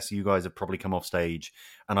where I guess you guys have probably come off stage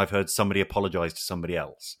and I've heard somebody apologize to somebody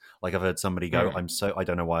else. Like I've heard somebody go, I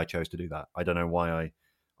don't know why I chose to do that. I don't know why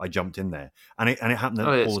I jumped in there, and it happened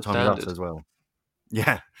all the time with us as well.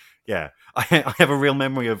 Yeah. I have a real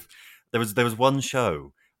memory of there was one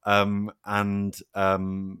show, and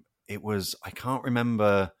it was I can't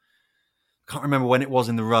remember when it was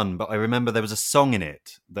in the run, but I remember there was a song in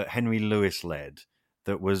it that Henry Lewis led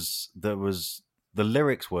that was the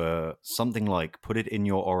lyrics were something like "Put it in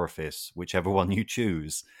your orifice, whichever one you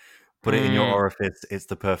choose. Put it in your orifice, it's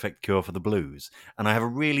the perfect cure for the blues." And I have a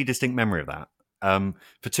really distinct memory of that.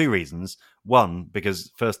 For two reasons. One,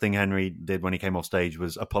 because first thing Henry did when he came off stage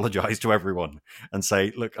was apologize to everyone and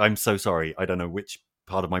say, look, I'm so sorry. I don't know which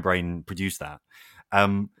part of my brain produced that.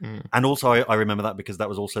 And also I remember that because that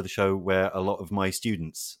was also the show where a lot of my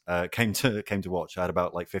students came to watch. I had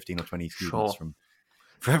about like 15 or 20 students from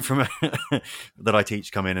that I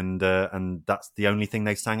teach come in, and that's the only thing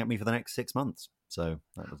they sang at me for the next 6 months. So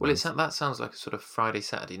that was nice. That sounds like a sort of Friday,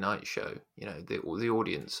 Saturday night show. You know, the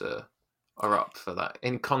audience are up for that.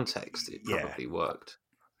 In context, it probably worked.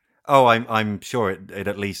 Oh, I'm sure it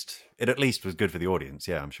at least was good for the audience.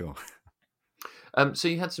 Yeah, I'm sure. So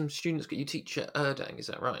you had some students. You teach at Erdang, is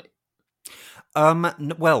that right?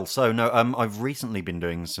 Well, so no. I've recently been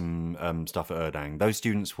doing some stuff at Erdang. Those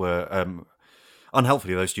students were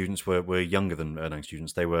unhelpfully, those students were younger than Erdang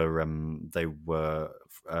students. They were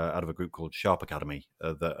out of a group called Sharp Academy.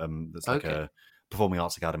 That's like a performing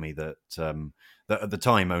arts academy that at the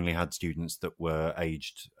time only had students that were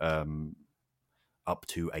aged up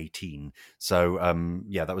to 18. So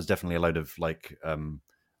that was definitely a load of like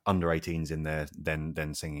under 18s in there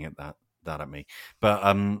then singing at that at me. But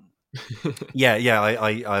I've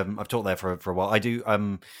taught there for a while. I do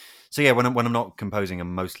so yeah, when I'm not composing,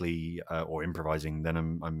 I'm mostly or improvising. Then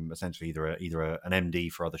I'm essentially either an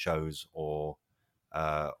MD for other shows or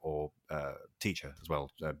teacher as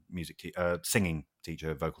well, singing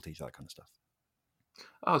teacher, vocal teacher, that kind of stuff.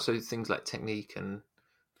 Oh, so things like technique and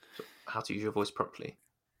how to use your voice properly.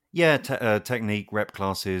 Yeah, technique, rep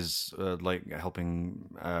classes, like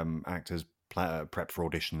helping actors prep for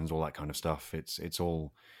auditions, all that kind of stuff. It's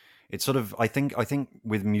sort of I think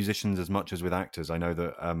with musicians as much as with actors. I know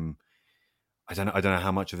that I don't know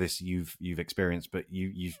how much of this you've experienced, but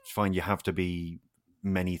you find you have to be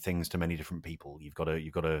many things to many different people. You've got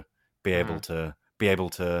to be able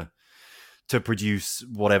to produce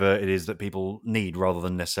whatever it is that people need, rather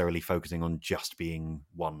than necessarily focusing on just being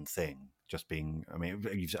one thing. Just being, I mean,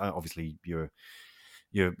 obviously you're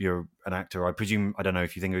an actor. I presume, I don't know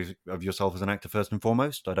if you think of yourself as an actor first and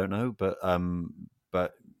foremost. I don't know, but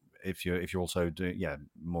if you're also doing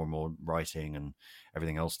more and more writing and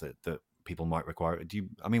everything else that people might require,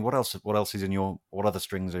 what else is what other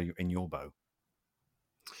strings are in your bow?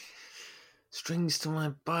 Strings to my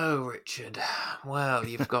bow, Richard. Well,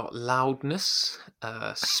 you've got loudness,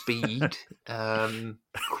 speed,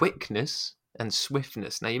 quickness, and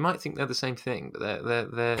swiftness. Now, you might think they're the same thing, but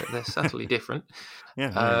they're subtly different.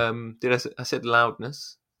 Yeah. I said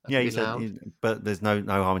loudness? Yeah, you said loud. But there's no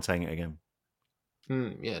harm in saying it again.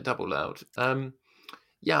 Yeah, double loud.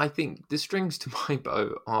 I think the strings to my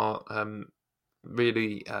bow are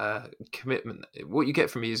really commitment. What you get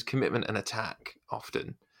from me is commitment and attack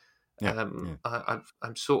often.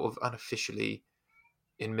 I'm sort of unofficially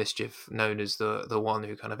in Mischief known as the one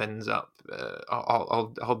who kind of ends up.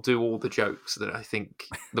 I'll do all the jokes that I think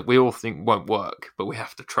that we all think won't work, but we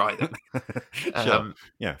have to try them. Sure.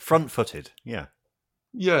 Front-footed. Yeah.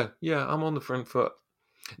 I'm on the front foot.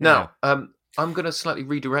 Now, I'm going to slightly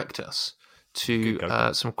redirect us to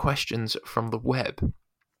some questions from the web,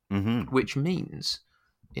 which means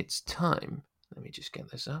it's time. Let me just get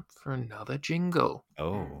this up for another jingle.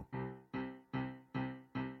 Oh.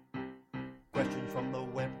 Question from the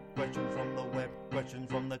web, question from the web, question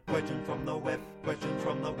from the question from the web, question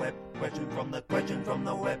from the web, question from the question from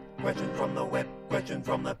the web, question from the web, question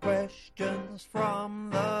from the questions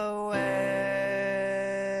from the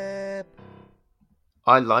web.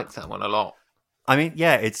 I like that one a lot. I mean,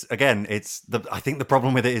 yeah, I think the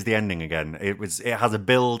problem with it is the ending again. It has a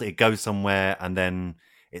build, it goes somewhere, and then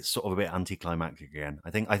it's sort of a bit anticlimactic again.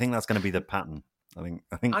 I think that's going to be the pattern. I think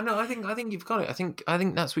you've got it. I think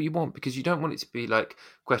that's what you want, because you don't want it to be like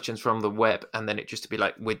questions from the web and then it just to be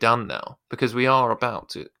like, we're done now, because we are about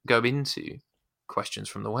to go into questions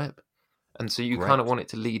from the web, and so you kind of want it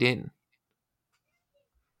to lead in.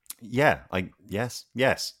 Yeah, yes,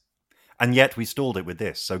 and yet we stalled it with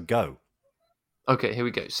this. So go. Okay, here we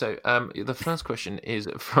go. So the first question is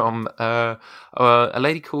from a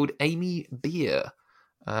lady called Amy Beer.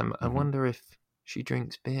 I wonder if she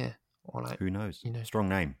drinks beer. Or like, who knows? Strong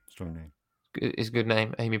name. It's a good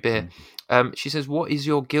name, Amy Beer. She says, "What is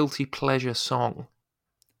your guilty pleasure song?"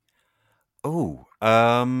 Oh,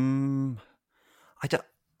 I don't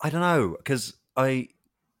know, because I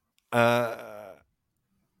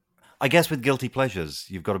guess with guilty pleasures,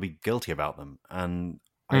 you've got to be guilty about them, and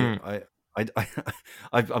I'm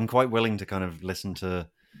quite willing to kind of listen to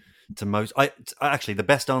most. Actually, the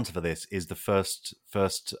best answer for this is the first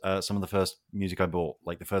some of the first music I bought,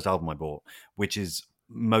 like the first album I bought, which is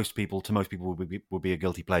most people would be a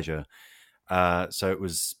guilty pleasure. So it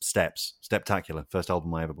was Steptacular, first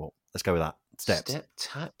album I ever bought. Let's go with that. Steps.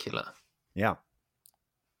 Steptacular. Yeah.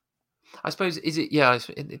 I suppose, is it? Yeah,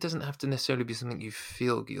 it doesn't have to necessarily be something you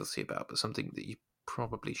feel guilty about, but something that you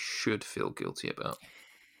probably should feel guilty about.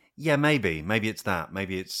 Yeah, maybe it's that.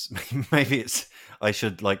 Maybe it's I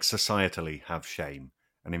should, like, societally have shame,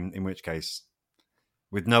 and in which case,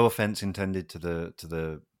 with no offense intended to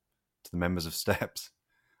the members of Steps,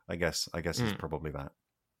 I guess it's probably that.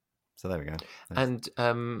 So there we go. Thanks.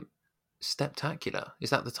 And Steptacular, is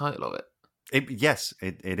that the title of it? Yes,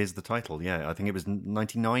 it is the title. Yeah, I think it was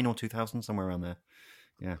 1999 or 2000, somewhere around there.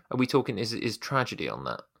 Yeah. Are we talking? Is Tragedy on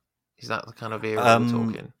that? Is that the kind of era we're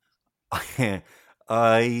talking? I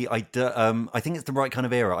think it's the right kind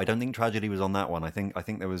of era. I don't think Tragedy was on that one. I think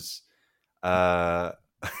there was. I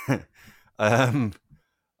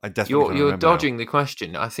definitely you're dodging the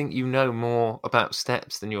question. I think you know more about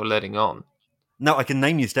Steps than you're letting on. No, I can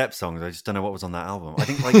name you Steps songs. I just don't know what was on that album. I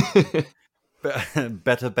think like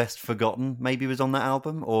Better Best Forgotten maybe was on that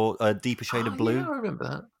album, or A Deeper Shade of Blue. Yeah, I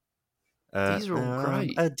remember that. These are all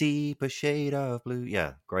great. A Deeper Shade of Blue.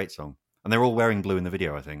 Yeah, great song. And they're all wearing blue in the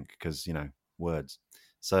video, I think, because, words.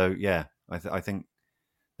 So yeah, I think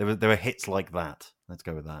there were hits like that. Let's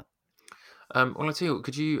go with that. Well, I tell you what,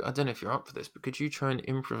 I don't know if you're up for this, but could you try and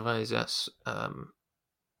improvise us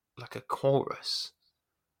like a chorus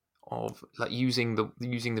of, like, using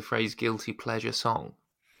the phrase guilty pleasure song?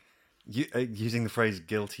 Using the phrase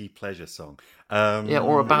guilty pleasure song.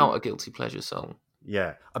 Or about a guilty pleasure song.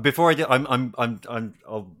 Yeah. Before I do,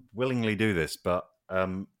 I'll willingly do this, but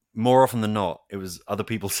more often than not, it was other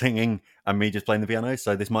people singing and me just playing the piano,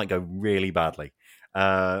 so this might go really badly.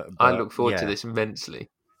 I look forward to this immensely.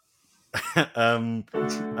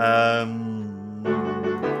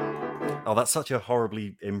 Oh, that's such a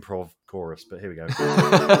horribly improv chorus, but here we go.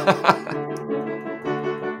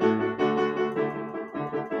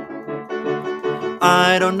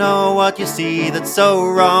 I don't know what you see that's so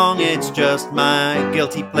wrong. It's just my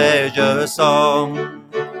guilty pleasure song.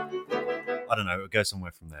 I don't know. It'll go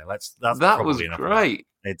somewhere from there. That was great.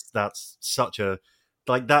 That's such a,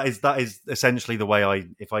 like, that is essentially the way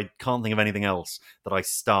if I can't think of anything else, that I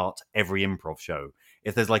start every improv show.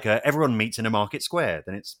 If there's like everyone meets in a market square,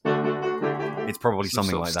 then it's probably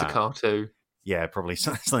something like that. Staccato. Yeah, probably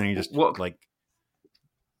something you just like.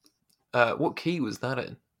 What key was that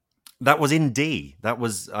in? That was in D. That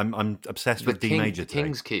was I'm obsessed with D major. The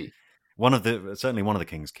King's key. Certainly one of the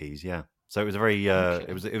King's keys. Yeah. So it was a very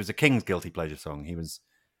it was a King's guilty pleasure song. He was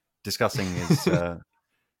discussing his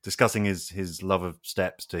love of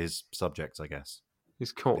steps to his subjects, I guess.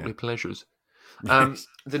 His courtly pleasures.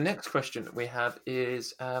 The next question we have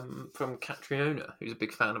is from Catriona, who's a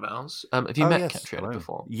big fan of ours. Have you met Catriona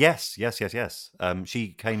before? Yes.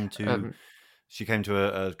 She came to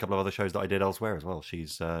a couple of other shows that I did elsewhere as well.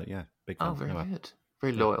 She's big fan. Oh, very good,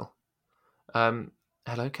 very loyal.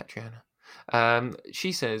 Hello, Catriona.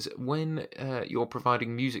 She says, when you're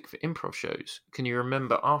providing music for improv shows, can you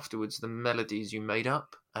remember afterwards the melodies you made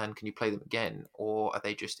up, and can you play them again, or are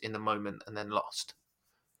they just in the moment and then lost?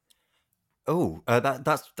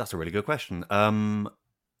 That's a really good question.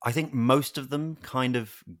 I think most of them kind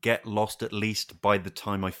of get lost at least by the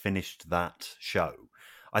time I finished that show.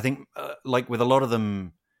 I think, like with a lot of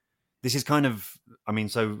them, this is kind of,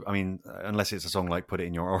 unless it's a song like "Put It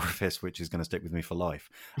in Your Orifice," which is going to stick with me for life,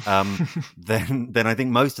 then I think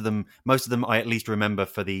most of them, I at least remember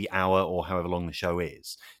for the hour or however long the show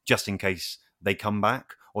is, just in case they come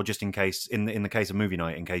back, or just in case, in the case of movie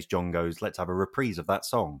night, in case John goes, "Let's have a reprise of that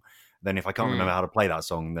song." Then if I can't remember how to play that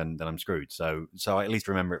song, then I'm screwed. So I at least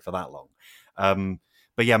remember it for that long.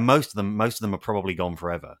 But yeah, most of them are probably gone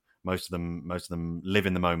forever. Most of them live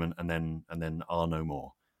in the moment and then are no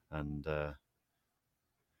more. And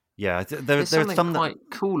there's something quite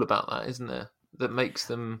cool about that, isn't there? That makes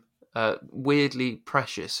them weirdly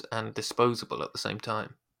precious and disposable at the same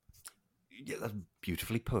time. Yeah, that's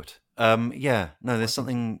beautifully put. There's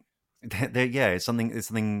something. It's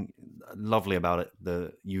something lovely about it.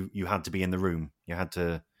 You had to be in the room. You had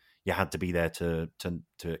to be there to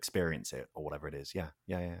experience it, or whatever it is. Yeah.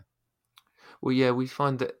 Well, yeah, we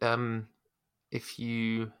find that if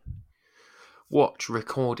you watch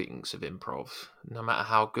recordings of improv, no matter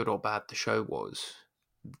how good or bad the show was,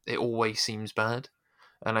 it always seems bad.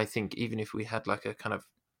 And I think even if we had like a kind of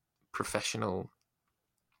professional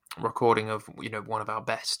recording of, one of our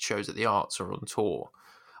best shows at the Arts or on tour,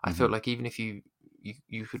 I feel like even if you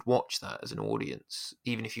could watch that as an audience,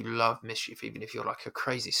 even if you love Mischief, even if you're like a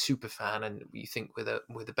crazy super fan and you think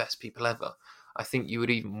we're the best people ever, I think you would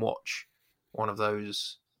even watch one of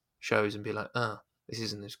those shows and be like, this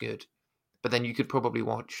isn't as good. But then you could probably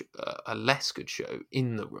watch a less good show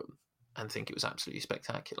in the room and think it was absolutely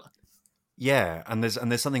spectacular. Yeah, and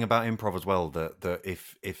there's something about improv as well that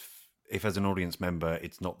if as an audience member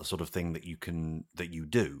it's not the sort of thing that you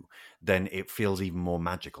do, then it feels even more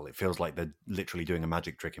magical. It feels like they're literally doing a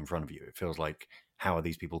magic trick in front of you. It feels like, how are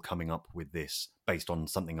these people coming up with this based on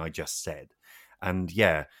something I just said? And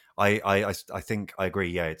yeah, I think I agree.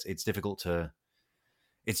 Yeah, it's difficult to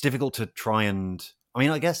try and,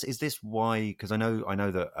 I guess, is this why? Because I know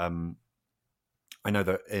that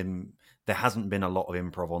there hasn't been a lot of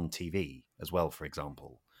improv on TV as well, for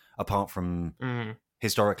example, apart from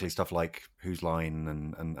historically stuff like Whose Line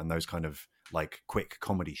and those kind of like quick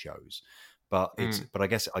comedy shows. But I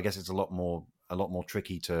guess it's a lot more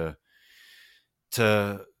tricky to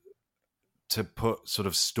put sort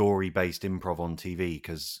of story based improv on TV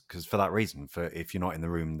because for that reason, for if you're not in the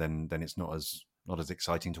room, then it's not as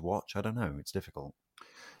exciting to watch. I don't know. It's difficult.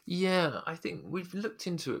 Yeah, I think we've looked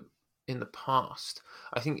into it in the past.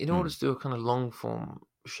 I think in order to do a kind of long form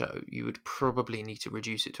show, you would probably need to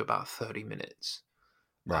reduce it to about 30 minutes.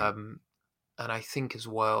 Right. And I think as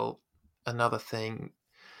well, another thing,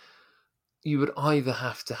 you would either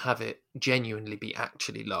have to have it genuinely be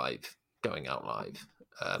actually live, going out live.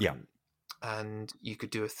 And you could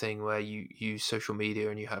do a thing where you use social media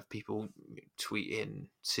and you have people tweet in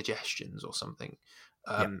suggestions or something.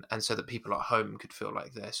 And so that people at home could feel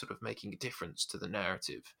like they're sort of making a difference to the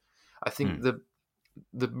narrative. I think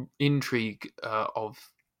the intrigue of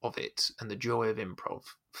it and the joy of improv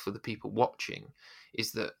for the people watching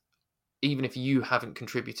is that even if you haven't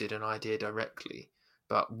contributed an idea directly,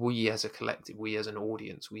 but we as a collective, we as an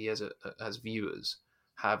audience, we as viewers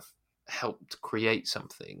have helped create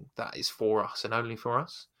something that is for us and only for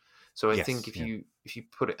us. So I think if you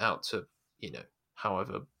put it out to,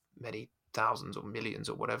 however many thousands or millions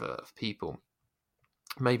or whatever of people,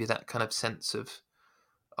 maybe that kind of sense of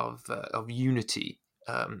unity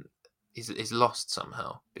is lost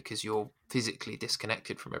somehow because you're physically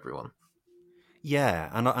disconnected from everyone. Yeah,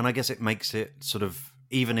 and I guess it makes it sort of,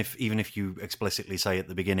 even if you explicitly say at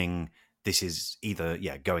the beginning, this is either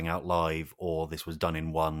going out live, or this was done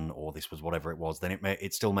in one, or this was whatever it was, then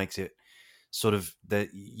it still makes it sort of that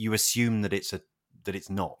you assume that it's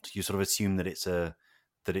not. You sort of assume that it's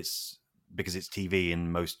because it's TV,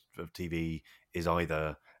 and most of TV is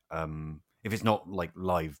either if it's not like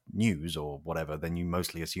live news or whatever, then you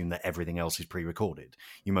mostly assume that everything else is pre-recorded.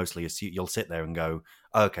 You mostly assume, you'll sit there and go,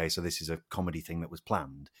 okay, so this is a comedy thing that was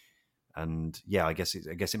planned. And yeah, I guess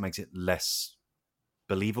it makes it less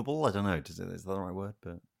believable. I don't know. Is that the right word?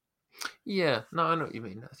 But yeah, no, I know what you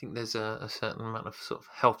mean. I think there's a certain amount of sort of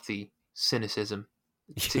healthy cynicism,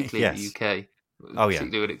 particularly in the UK.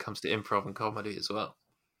 Particularly when it comes to improv and comedy as well.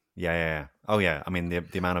 Yeah. Oh yeah. I mean the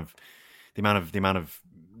amount of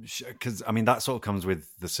because that sort of comes with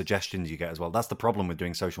the suggestions you get as well. That's the problem with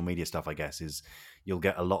doing social media stuff, I guess, is you'll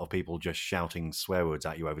get a lot of people just shouting swear words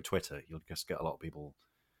at you over Twitter. You'll just get a lot of people,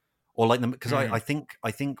 or like them, because I think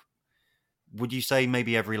would you say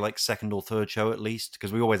maybe every like second or third show at least,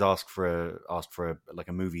 because we always ask for a like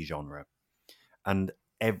a movie genre, and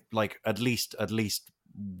like at least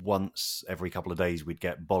once every couple of days we'd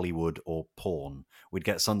get Bollywood or porn. We'd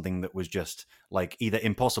get something that was just like either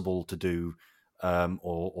impossible to do,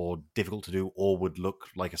 or difficult to do, or would look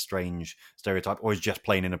like a strange stereotype, or is just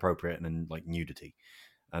plain inappropriate and then like nudity.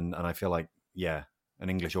 And I feel like, yeah, an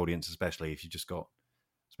English audience, especially if you just got,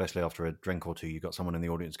 especially after a drink or two, you got someone in the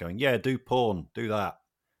audience going, yeah, do porn, do that.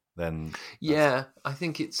 Then yeah, I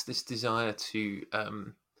think it's this desire to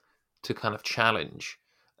kind of challenge,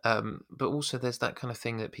 but also there's that kind of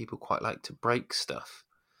thing that people quite like to break stuff,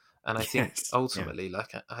 and I think ultimately,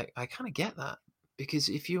 like I kind of get that, because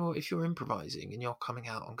if you're improvising and you're coming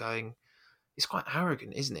out and going, it's quite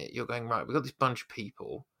arrogant, isn't it? You're going, right, we've got this bunch of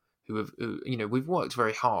people who we've worked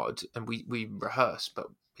very hard and we rehearse, but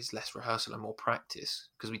it's less rehearsal and more practice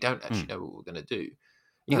because we don't actually know what we're going to do.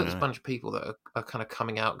 You've got this bunch of people that are kind of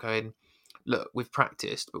coming out going, look, we've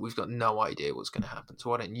practiced, but we've got no idea what's going to happen.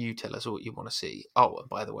 So why don't you tell us what you want to see? Oh, and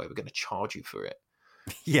by the way, we're going to charge you for it.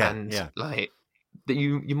 Like that,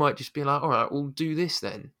 you might just be like, all right, we'll do this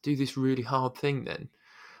then. Do this really hard thing then.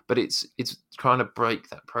 But it's trying to break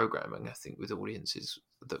that programming, I think, with audiences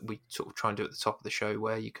that we sort of try and do at the top of the show,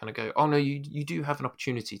 where you kind of go, oh no, you do have an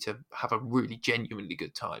opportunity to have a really genuinely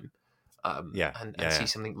good time, and see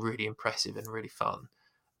something really impressive and really fun.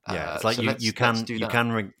 Yeah, it's like so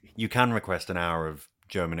you can request an hour of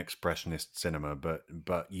German expressionist cinema, but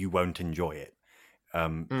you won't enjoy it.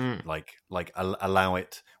 Like allow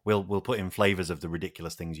it. We'll put in flavors of the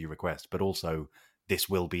ridiculous things you request, but also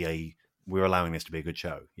we're allowing this to be a good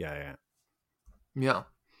show. Yeah.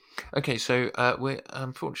 Okay, so we're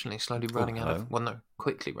unfortunately slowly running out of. Well, no,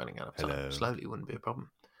 quickly running out of time. Hello. Slowly wouldn't be a problem.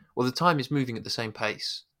 Well, the time is moving at the same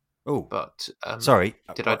pace. Oh, but sorry.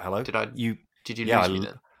 Hello. Did you lose me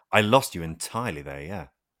then? I lost you entirely there. Yeah.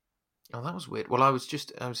 Oh, that was weird. Well, I was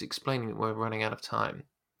explaining that we're running out of time.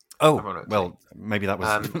 Oh, well, maybe that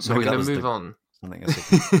was. So we're going to move on.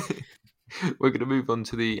 We're going to move on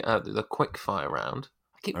to the quick fire round.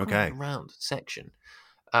 I keep calling it round section.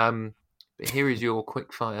 But here is your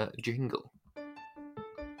quick fire jingle.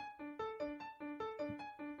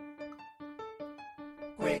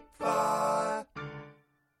 Quick fire.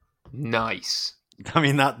 Nice. I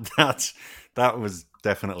mean that was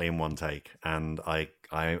definitely in one take, and I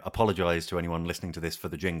apologise to anyone listening to this for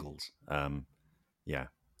the jingles. Yeah,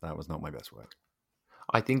 that was not my best work.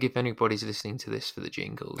 I think if anybody's listening to this for the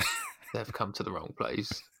jingles, they've come to the wrong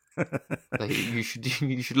place. You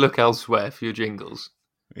should look elsewhere for your jingles.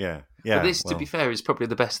 Yeah. But this, to be fair, is probably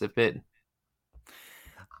the best they've been.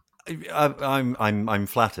 I'm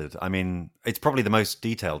flattered. I mean, it's probably the most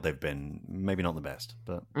detailed they've been. Maybe not the best,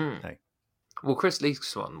 but hey. Well, Chris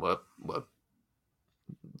Leake's one were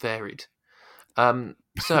varied. For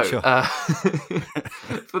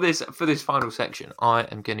this final section, I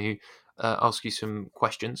am going to ask you some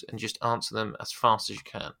questions and just answer them as fast as you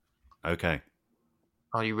can. Okay.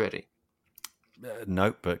 Are you ready?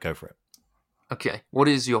 No, but go for it. Okay. What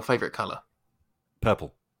is your favourite colour?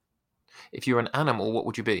 Purple. If you're an animal, what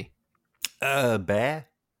would you be? Bear.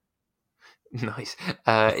 Nice.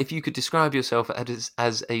 If you could describe yourself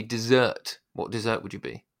as a dessert, what dessert would you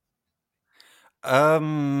be?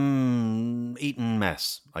 Eaten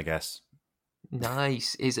mess, I guess.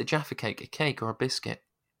 Nice. Is a Jaffa cake a cake or a biscuit?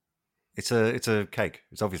 It's a cake.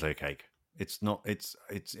 It's obviously a cake. It's not. It's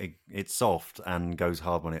soft and goes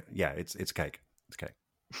hard when it. Yeah, it's a cake. It's a cake.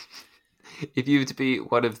 If you were to be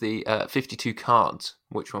one of the 52 cards,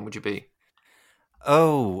 which one would you be?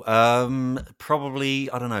 Oh, probably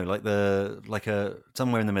I don't know, like a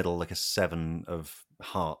somewhere in the middle, like a 7 of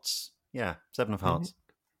hearts. Yeah, 7 of hearts.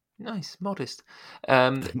 Nice, modest.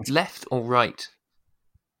 Left or right?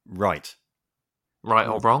 Right. Right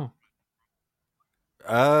or wrong?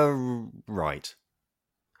 Right.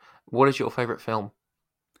 What is your favourite film?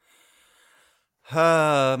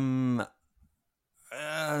 The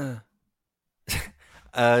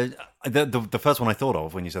first one I thought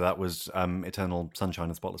of when you said that was Eternal Sunshine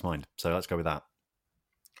of the Spotless Mind. So let's go with that.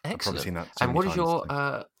 Excellent. I've probably seen that and what is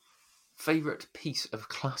your favourite piece of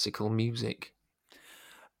classical music?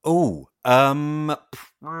 Oh, it's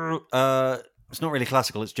not really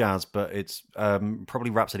classical. It's jazz, but it's probably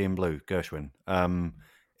Rhapsody in Blue, Gershwin.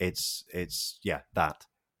 It's that.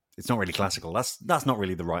 It's not really classical. That's not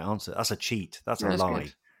really the right answer. That's a cheat. That's a lie.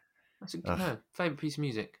 Good. That's a good favourite piece of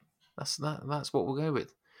music. That's what we'll go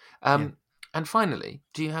with. And finally,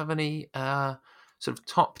 do you have any sort of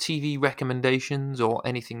top TV recommendations or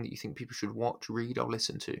anything that you think people should watch, read, or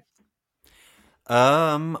listen to?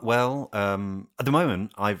 Well, at the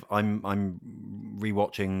moment, I'm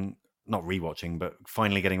not rewatching, but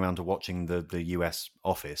finally getting around to watching the US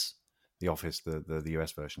Office, the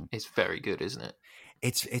US version. It's very good, isn't it?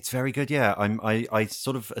 It's very good. Yeah, I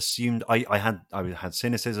sort of assumed I had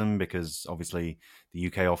cynicism because obviously the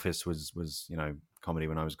UK office was comedy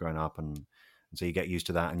when I was growing up, and so you get used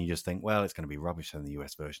to that, and you just think, well, it's going to be rubbish in the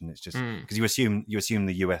US version. It's just because you assume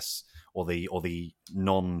the US or the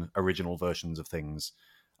non-original versions of things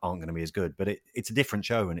aren't going to be as good, but it's a different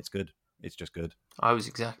show and it's good. It's just good. I was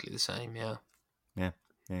exactly the same. Yeah.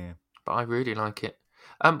 But I really like it.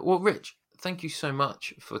 Well, Rich, thank you so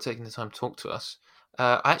much for taking the time to talk to us.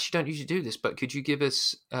 I actually don't usually do this, but could you give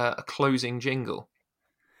us a closing jingle?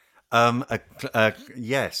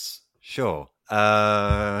 Yes, sure.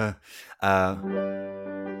 I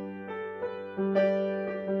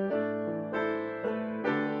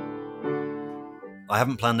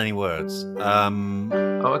haven't planned any words.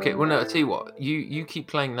 Oh, okay. Well, no, I'll tell you what. You keep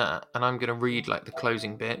playing that, and I'm going to read like the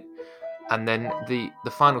closing bit, and then the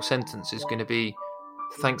final sentence is going to be,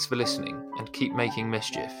 "Thanks for listening, and keep making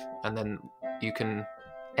mischief," and then you can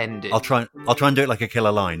end it. I'll try and do it like a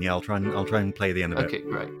killer line. Yeah, I'll try and play the end of it. Okay,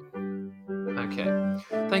 great. Okay.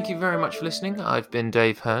 Thank you very much for listening. I've been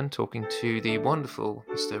Dave Hearn, talking to the wonderful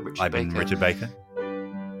Mr. Richard Baker. I've been Richard Baker.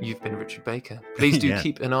 You've been Richard Baker. Please do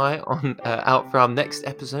keep an eye on out for our next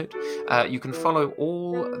episode. You can follow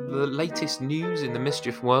all the latest news in the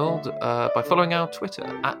Mischief world by following our Twitter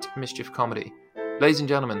at Mischief Comedy. Ladies and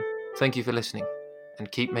gentlemen, thank you for listening,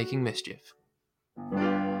 and keep making mischief.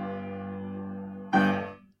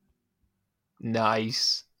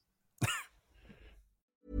 Nice.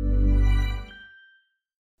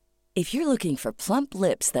 If you're looking for plump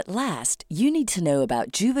lips that last, you need to know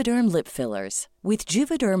about Juvederm lip fillers. With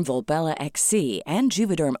Juvederm Volbella XC and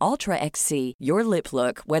Juvederm Ultra XC, your lip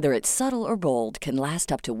look, whether it's subtle or bold, can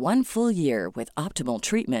last up to 1 full year with optimal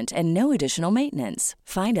treatment and no additional maintenance.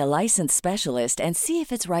 Find a licensed specialist and see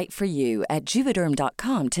if it's right for you at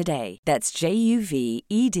Juvederm.com today. That's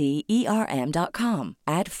JUVEDERM.com.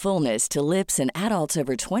 Add fullness to lips in adults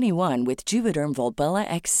over 21 with Juvederm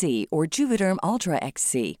Volbella XC or Juvederm Ultra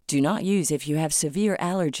XC. Do not use if you have severe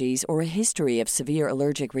allergies or a history of severe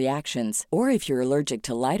allergic reactions, or if you're allergic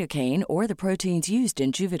to lidocaine or the proteins used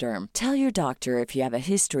in Juvederm. Tell your doctor if you have a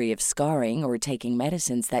history of scarring or taking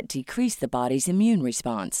medicines that decrease the body's immune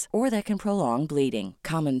response or that can prolong bleeding.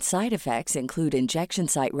 Common side effects include injection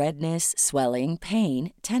site redness, swelling,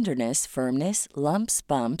 pain, tenderness, firmness, lumps,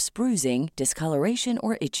 bumps, bruising, discoloration,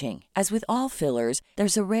 or itching. As with all fillers,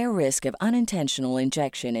 there's a rare risk of unintentional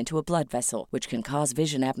injection into a blood vessel, which can cause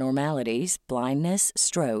vision abnormalities, blindness,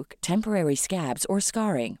 stroke, temporary scabs, or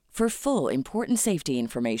scarring. For full, important safety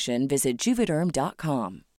information, visit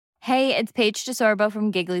Juvederm.com. Hey, it's Paige DeSorbo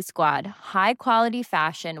from Giggly Squad. High quality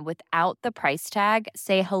fashion without the price tag.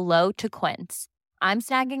 Say hello to Quince. I'm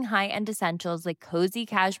snagging high-end essentials like cozy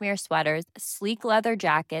cashmere sweaters, sleek leather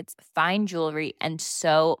jackets, fine jewelry, and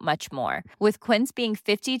so much more. With Quince being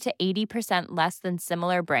 50 to 80% less than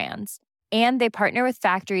similar brands. And they partner with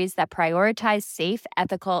factories that prioritize safe,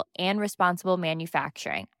 ethical, and responsible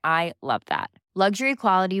manufacturing. I love that. Luxury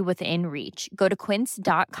quality within reach. Go to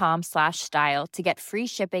quince.com/style to get free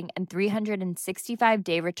shipping and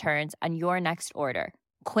 365-day returns on your next order.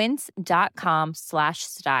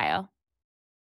 Quince.com/style.